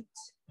 the glute.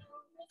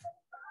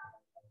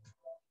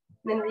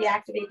 Then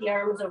reactivate the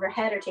arms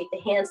overhead or take the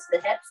hands to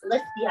the hips.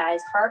 Lift the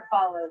eyes, heart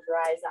follows,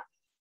 rise up.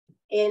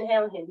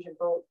 Inhale, hinge and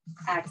fold.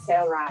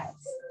 Exhale, rise.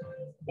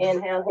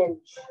 Inhale, hinge.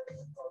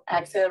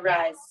 Exhale,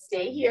 rise.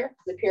 Stay here.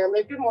 The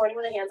pyramid, good morning,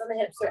 with the hands on the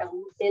hips. Or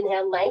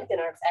inhale, lengthen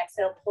arms.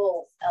 Exhale,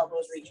 pull.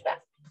 Elbows reach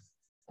back.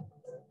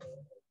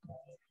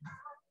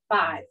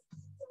 5,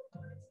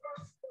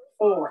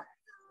 4,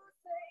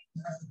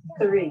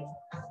 3,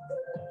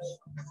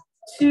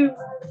 2.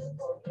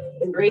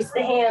 Embrace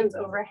the hands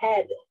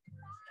overhead.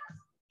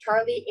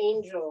 Charlie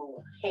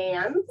Angel.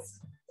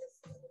 Hands.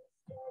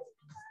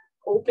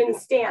 Open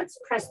stance.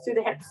 Press through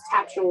the hips.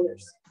 Tap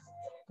shoulders.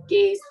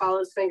 Gaze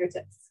follows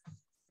fingertips.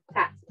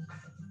 Tap.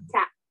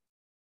 Tap.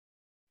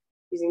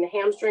 Using the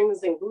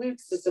hamstrings and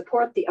glutes to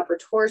support the upper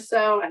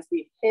torso as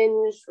we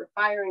hinge. We're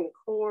firing the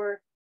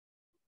core.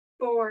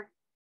 4,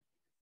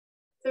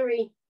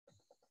 3,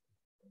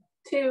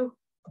 2.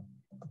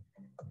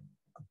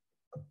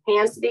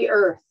 Hands to the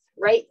earth.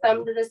 Right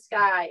thumb to the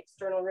sky.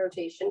 External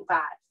rotation.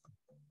 5,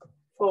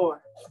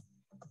 4,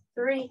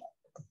 3,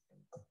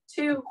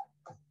 2.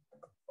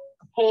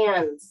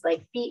 Hands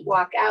like feet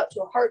walk out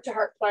to a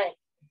heart-to-heart plank.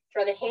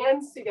 Draw the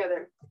hands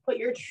together. Put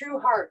your true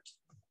heart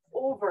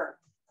over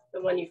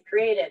the one you've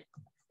created.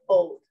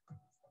 Hold.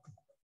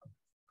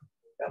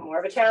 Got more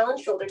of a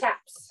challenge. Shoulder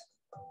taps.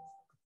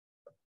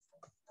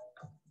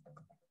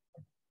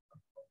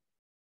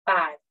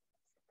 5,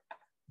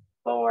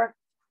 4,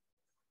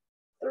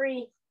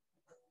 3,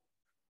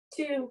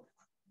 2.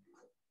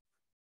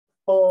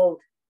 Hold.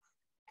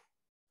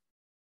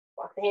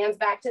 Walk the hands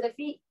back to the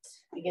feet.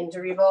 Begin to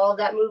revolve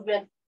that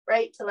movement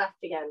right to left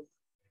again.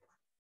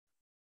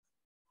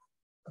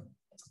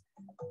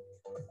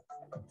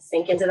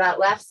 Sink into that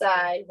left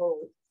side.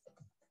 Hold.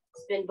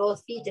 Spin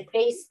both feet to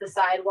face the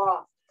side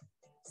wall.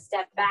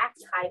 Step back,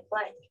 high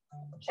plank.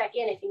 Check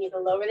in if you need to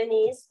lower the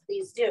knees,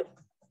 please do.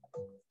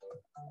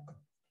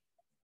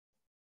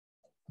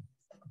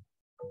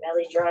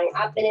 Belly drawing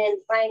up and in,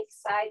 plank,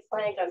 side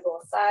plank on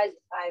both sides.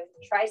 5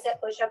 tricep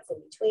push-ups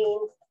in between.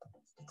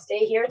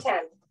 Stay here,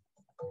 10.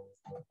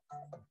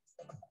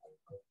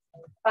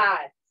 5.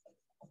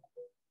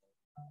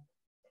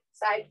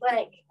 Side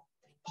plank,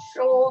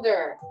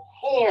 shoulder,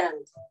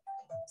 hand,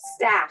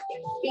 stack,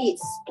 feet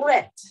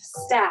split,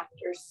 stacked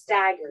or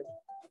staggered.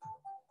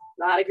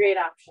 A lot of great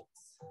options.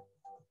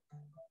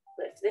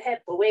 Lift the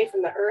hip away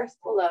from the earth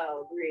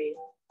below. Breathe.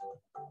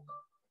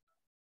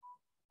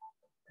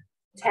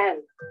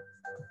 10.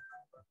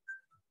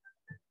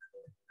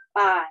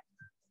 5.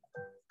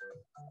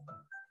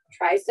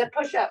 Tricep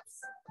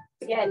push-ups.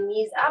 Again,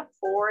 knees up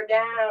or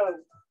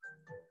down.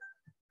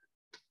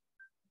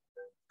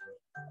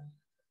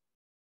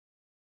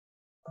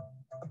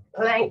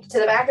 Plank to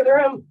the back of the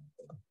room.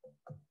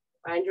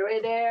 Find your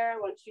way there.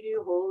 Once you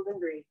do, hold and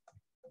breathe.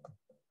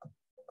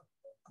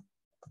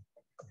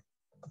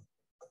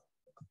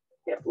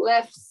 Hip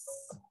lifts.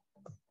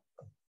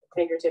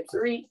 Fingertips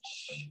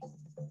reach.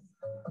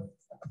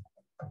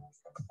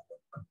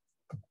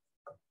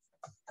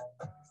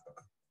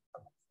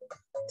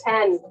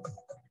 Ten.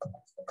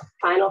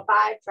 Final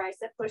 5.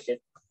 Tricep pushes.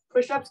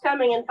 Push-ups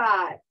coming in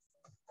 5.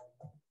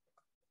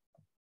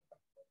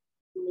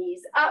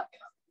 Knees up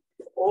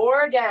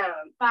or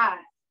down. 5.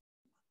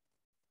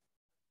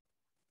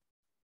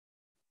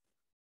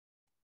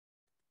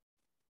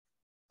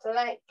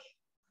 Plank.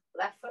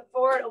 Left foot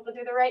forward, open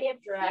through the right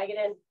hip, drag it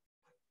in.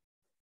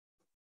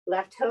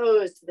 Left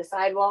toes to the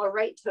side wall,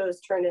 right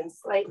toes turned in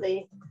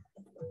slightly.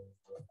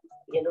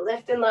 Begin to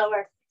lift and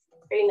lower,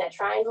 creating that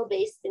triangle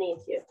base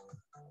beneath you.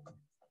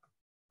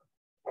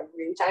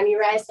 Every time you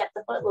rise, step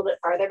the foot a little bit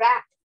farther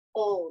back.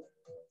 Hold.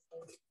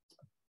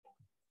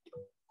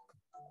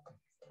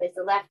 Place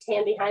the left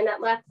hand behind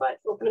that left foot.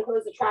 Open and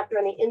close the trapdoor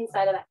on the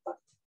inside of that foot.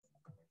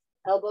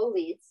 Elbow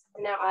leads,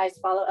 and now eyes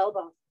follow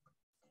elbow.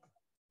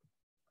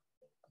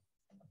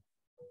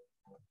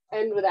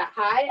 And with that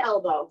high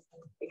elbow,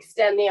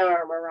 extend the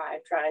arm,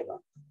 arrive,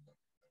 triangle.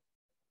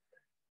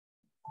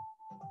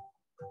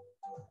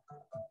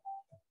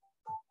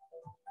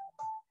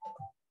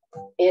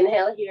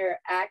 Inhale here,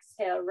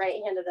 exhale,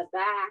 right hand to the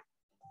back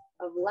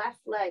of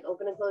left leg.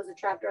 Open and close the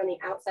trapdoor on the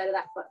outside of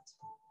that foot.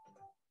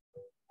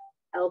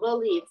 Elbow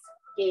leads,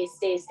 gaze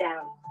stays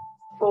down.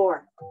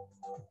 4,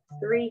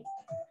 3,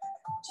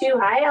 2,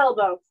 high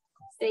elbow.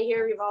 Stay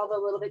here, revolve a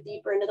little bit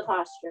deeper into the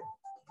posture.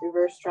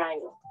 Reverse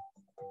triangle.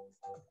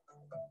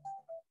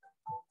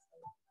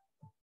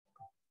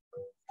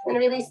 And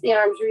release the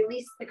arms,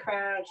 release the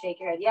crown. Shake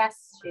your head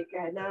yes, shake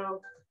your head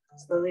no.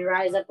 Slowly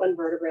rise up 1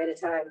 vertebrae at a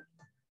time.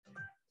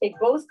 Take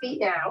both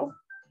feet now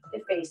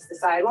and face the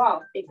side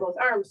wall. Take both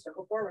arms,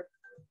 circle forward.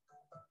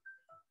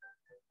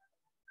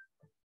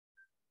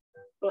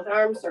 Both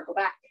arms, circle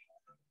back.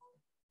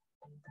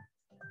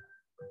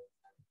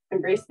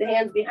 Embrace the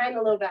hands behind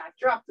the low back.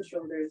 Drop the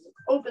shoulders.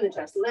 Open the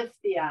chest. Lift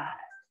the eyes.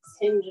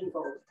 Hinge and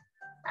fold.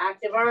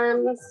 Active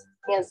arms.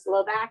 Hands to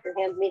low back or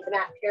hands meet the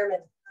mat.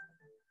 Pyramid.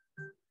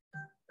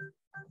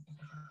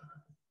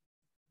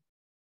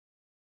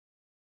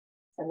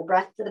 Send the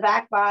breath to the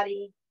back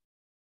body.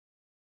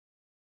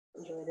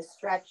 Enjoy the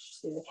stretch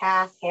through the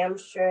calf,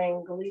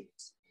 hamstring,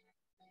 glute.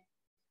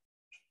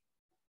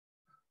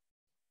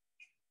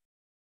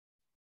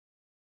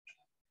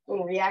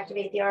 And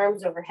reactivate the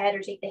arms overhead or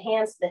take the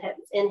hands to the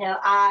hips. Inhale,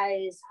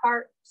 eyes,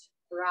 heart,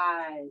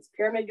 rise.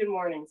 Pyramid, good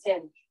morning,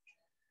 hinge.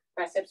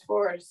 Biceps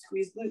forward,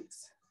 squeeze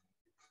glutes.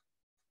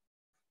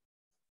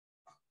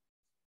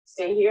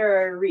 Stay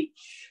here,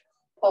 reach,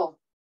 pull,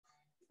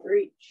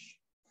 reach,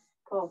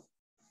 pull.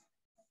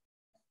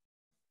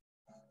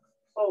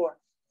 4,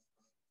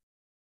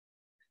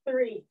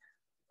 3,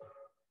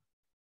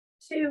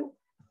 2.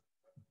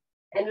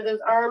 And with those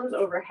arms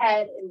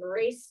overhead,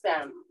 embrace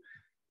them.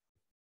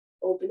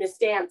 Open the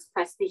stance,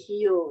 press the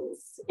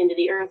heels into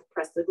the earth,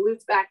 press the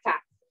glutes back,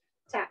 tap,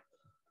 tap.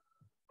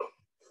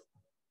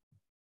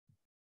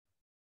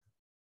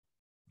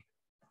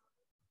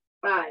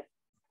 5,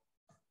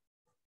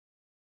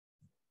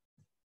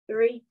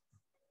 3.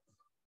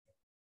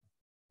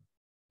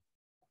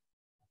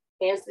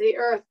 Hands to the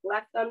earth,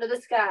 left thumb to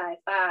the sky.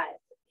 5,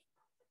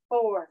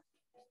 4,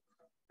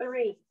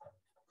 3,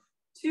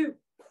 2.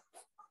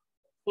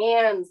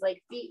 Hands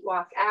like feet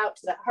walk out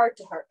to that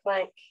heart-to-heart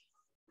plank.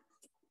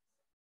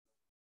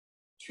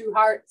 2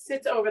 heart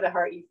sits over the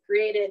heart you've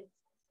created.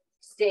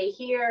 Stay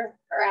here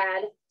or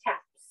add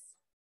taps.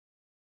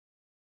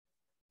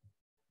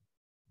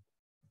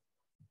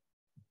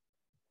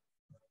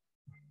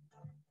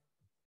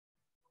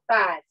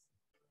 5,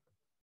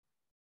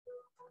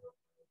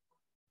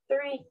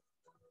 3.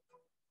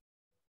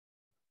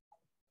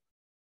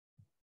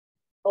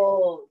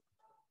 Hold.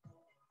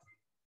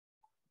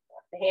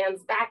 The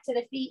hands back to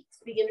the feet.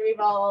 Begin to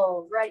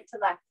revolve right to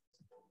left.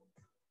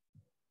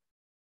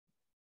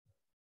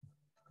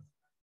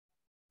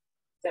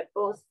 Set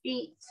both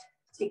feet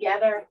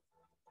together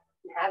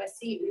and have a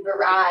seat. We've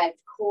arrived.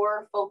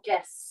 Core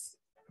focus.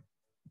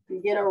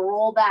 Begin to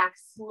roll back,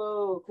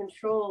 slow,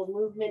 controlled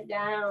movement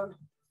down.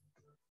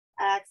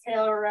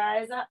 Exhale,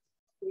 rise up.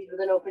 Lead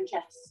with an open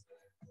chest.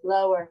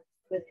 Lower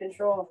with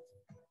control.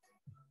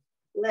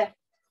 Lift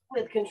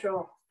with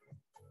control.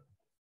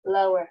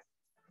 Lower.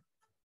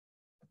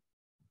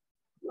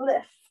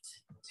 Lift.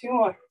 2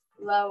 more.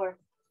 Lower.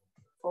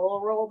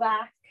 Full roll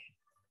back.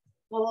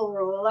 Full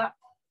roll up.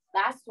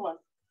 Last one.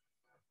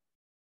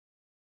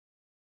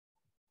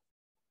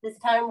 This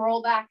time,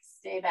 roll back,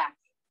 stay back.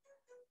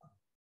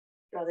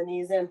 Draw the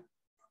knees in.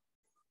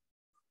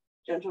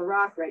 Gentle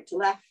rock, right to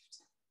left.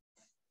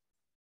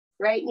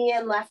 Right knee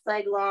in, left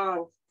leg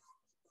long.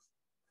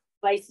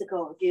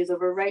 Bicycle, gaze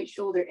over right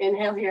shoulder.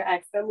 Inhale here,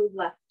 exhale, move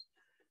left.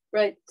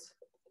 Right,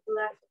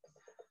 left,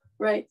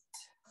 right,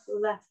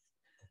 left,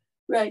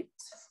 right.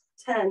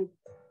 10,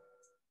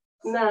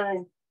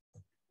 9,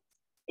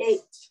 8,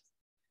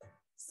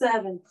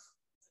 7,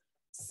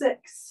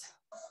 6,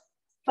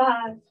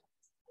 5,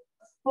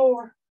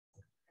 4,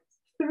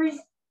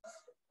 3,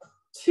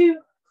 2.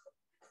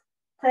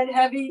 Head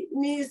heavy,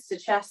 knees to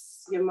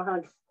chest, give them a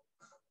hug.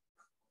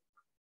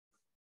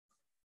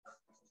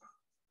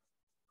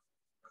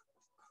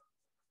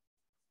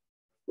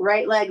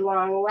 Right leg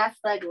long, left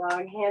leg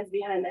long, hands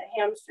behind the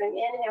hamstring.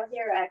 Inhale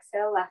here,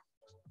 exhale, left,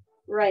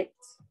 right,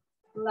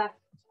 left,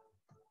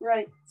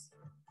 right,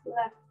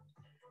 left,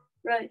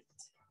 right.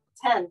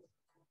 10,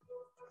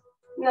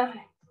 9,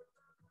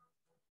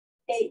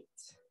 8,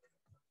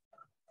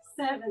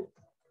 7,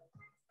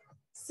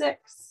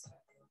 6,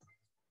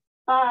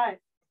 5,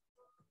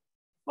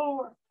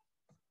 4,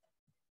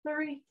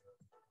 3,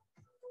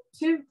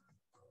 2.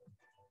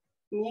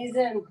 Knees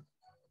in.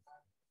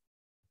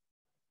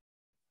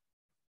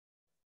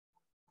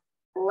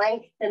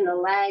 Lengthen the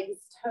legs,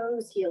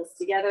 toes, heels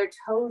together.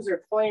 Toes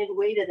are pointed,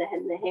 weight of the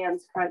head and the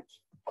hands crunch.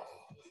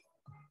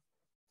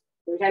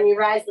 Every time you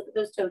rise, look at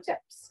those toe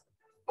tips.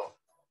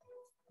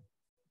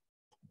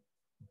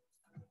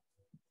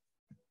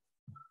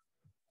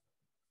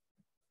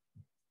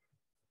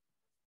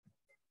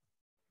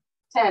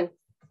 Ten.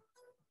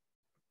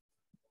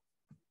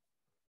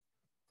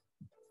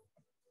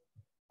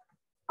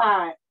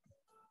 5.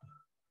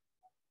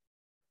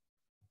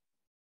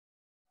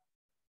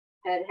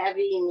 Head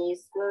heavy,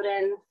 knees float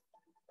in,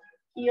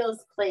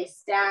 heels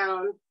placed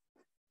down,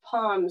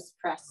 palms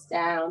pressed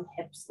down,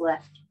 hips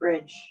lift,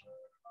 bridge.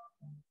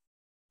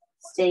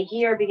 Stay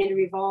here, begin to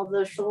revolve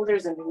those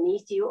shoulders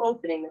underneath you,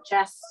 opening the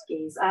chest,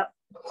 gaze up.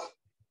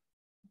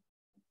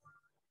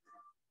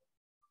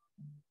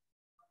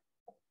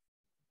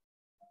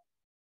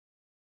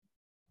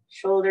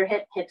 Shoulder,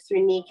 hip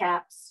through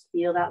kneecaps.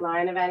 Feel that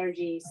line of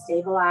energy,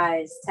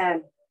 stabilize.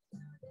 10.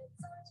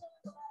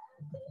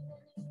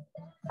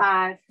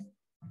 5.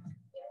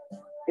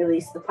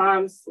 Release the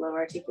palms, slow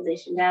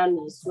articulation down,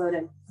 knees float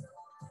in.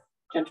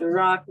 Gentle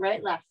rock,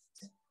 right, left.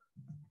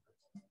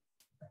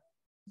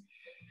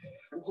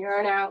 From here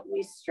on out,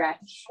 we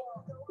stretch.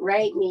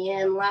 Right knee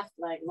in, left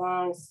leg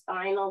long,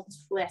 spinal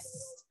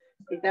twist.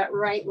 Take that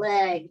right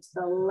leg to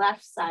the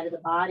left side of the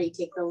body.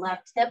 Take the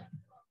left hip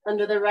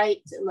under the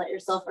right and let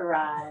yourself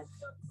arrive.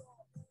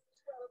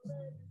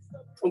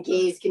 The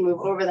gaze can move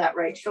over that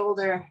right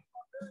shoulder.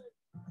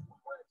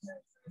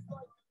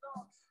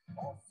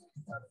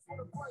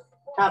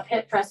 Top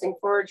hip pressing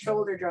forward,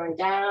 shoulder drawing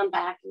down,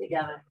 back and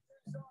together.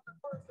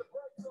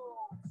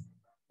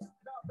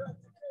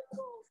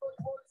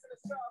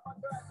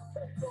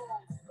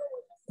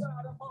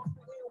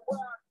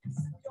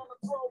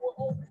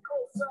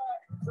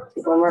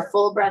 Take one more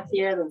full breath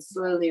here, then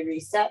slowly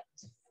reset.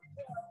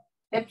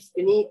 Hips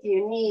beneath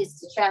you, knees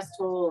to chest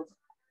hold.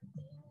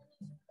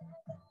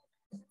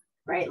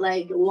 Right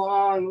leg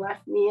long,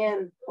 left knee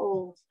in,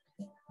 hold.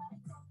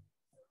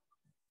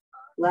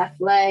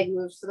 Left leg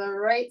moves to the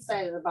right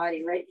side of the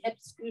body, right hip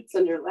scoots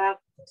under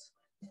left.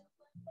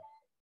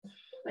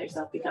 Let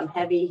yourself become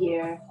heavy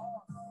here.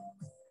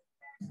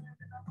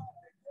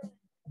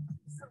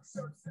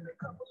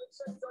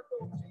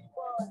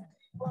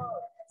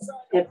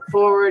 Hip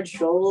forward,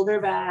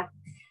 shoulder back.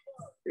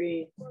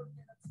 Breathe.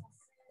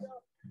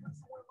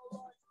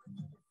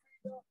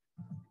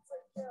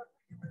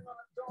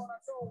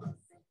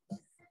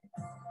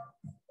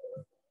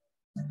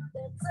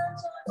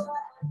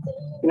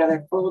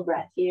 Another full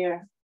breath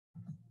here.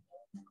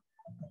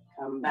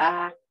 Come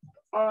back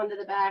onto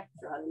the back,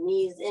 draw the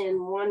knees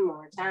in one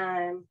more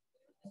time.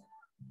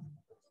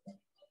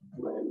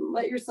 And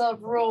let yourself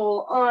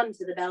roll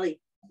onto the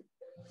belly.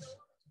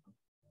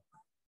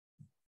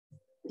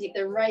 Take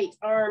the right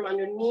arm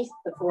underneath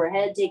the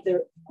forehead. Take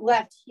the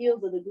left heel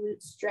to the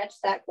glute. Stretch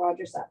that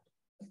quadricep.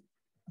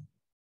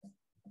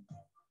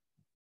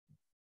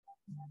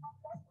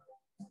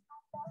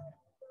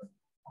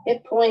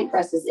 Hip point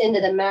presses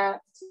into the mat.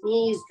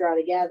 Knees draw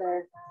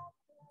together.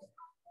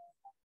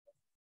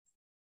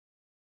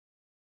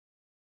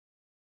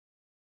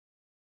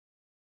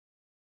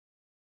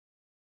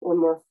 One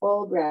more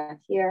full breath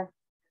here.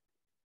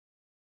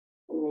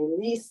 And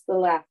release the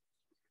left.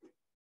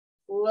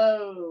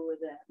 Flow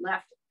the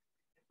left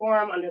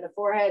forearm under the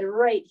forehead,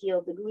 right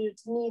heel to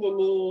glutes, knee to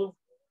knee.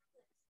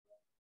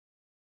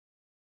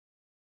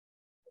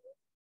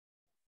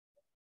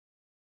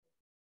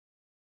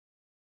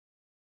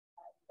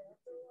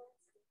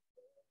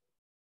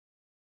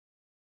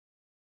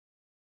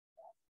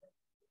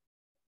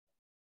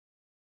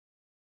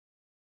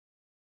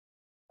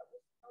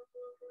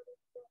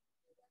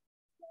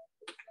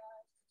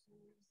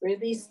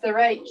 Release the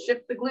right,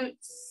 shift the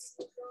glutes.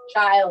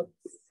 Child,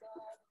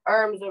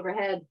 arms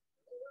overhead.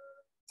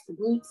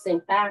 Glutes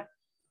sink back.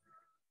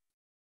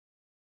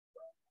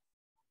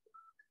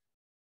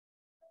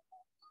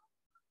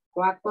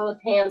 Walk both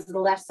hands to the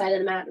left side of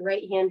the mat.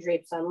 Right hand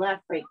drapes on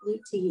left, right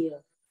glute to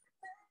heel.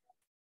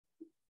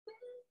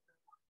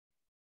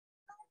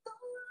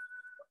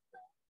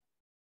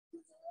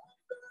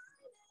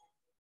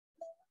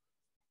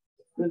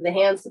 Move the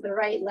hands to the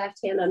right, left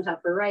hand on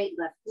top of right,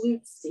 left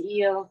glutes to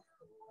heel.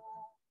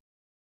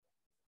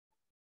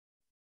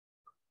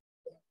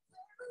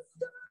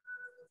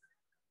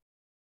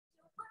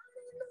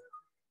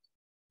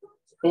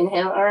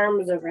 Inhale,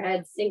 arms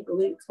overhead, sink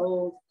glutes,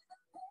 hold.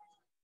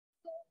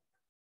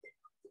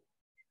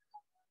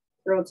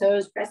 Curl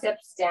toes, press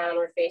ups,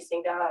 downward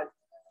facing dog.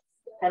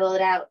 Pedal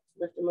it out,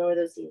 lift and lower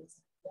those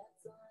heels.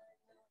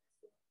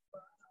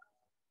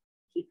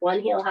 Keep one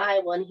heel high,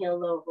 one heel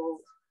low,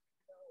 hold.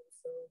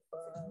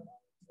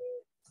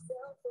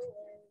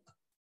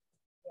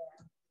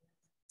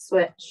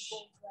 Switch.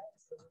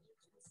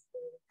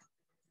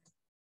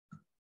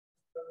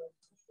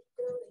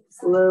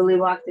 Slowly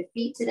walk the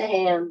feet to the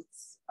hands.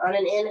 On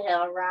an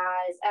inhale,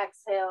 rise,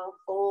 exhale,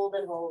 fold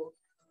and hold.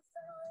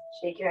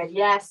 Shake your head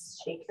yes,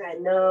 shake your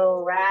head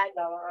no.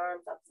 Ragdoll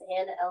arms up to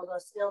hand to elbow,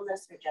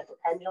 stillness or gentle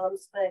pendulum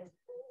swing.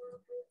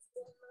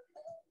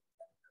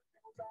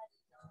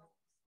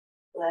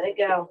 Let it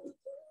go.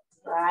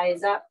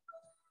 Rise up.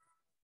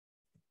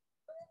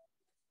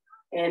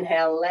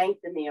 Inhale,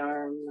 lengthen the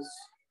arms.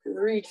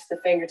 Reach the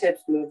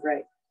fingertips, move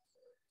right.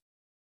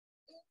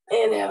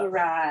 Inhale,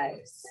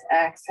 rise.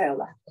 Exhale,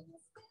 left.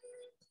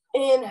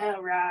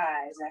 Inhale,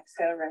 rise.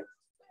 Exhale, right.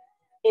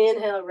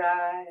 Inhale,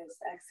 rise.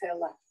 Exhale,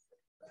 left.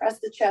 Press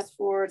the chest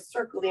forward.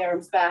 Circle the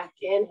arms back.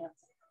 Inhale.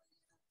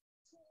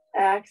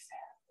 Exhale.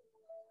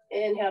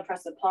 Inhale,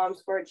 press the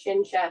palms forward.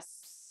 Chin,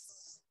 chest.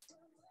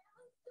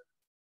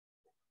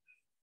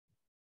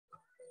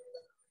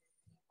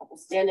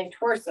 Standing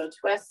torso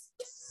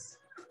twists.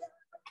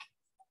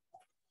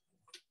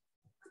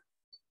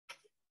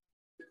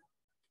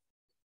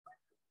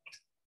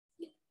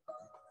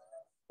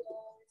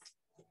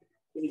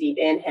 Deep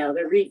inhale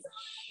to reach.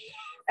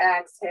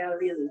 Exhale,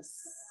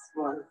 release.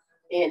 One.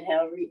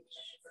 Inhale, reach.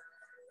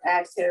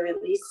 Exhale,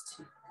 release.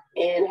 Two.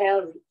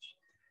 Inhale, reach.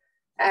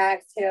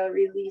 Exhale,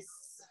 release.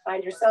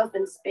 Find yourself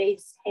in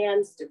space,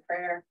 hands to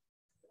prayer.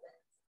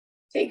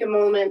 Take a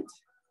moment.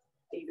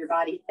 Give your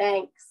body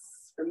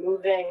thanks for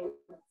moving,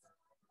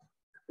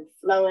 for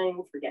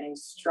flowing, for getting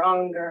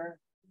stronger,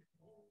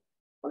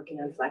 working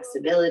on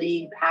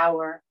flexibility,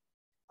 power,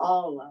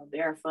 all while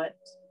barefoot.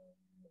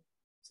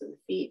 So the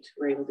feet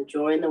were able to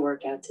join the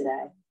workout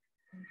today.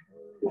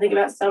 And think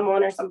about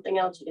someone or something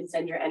else you can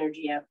send your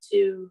energy out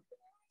to,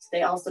 so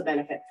they also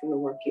benefit from the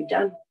work you've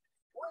done.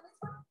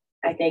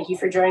 I thank you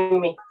for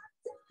joining me.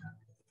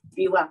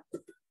 Be well.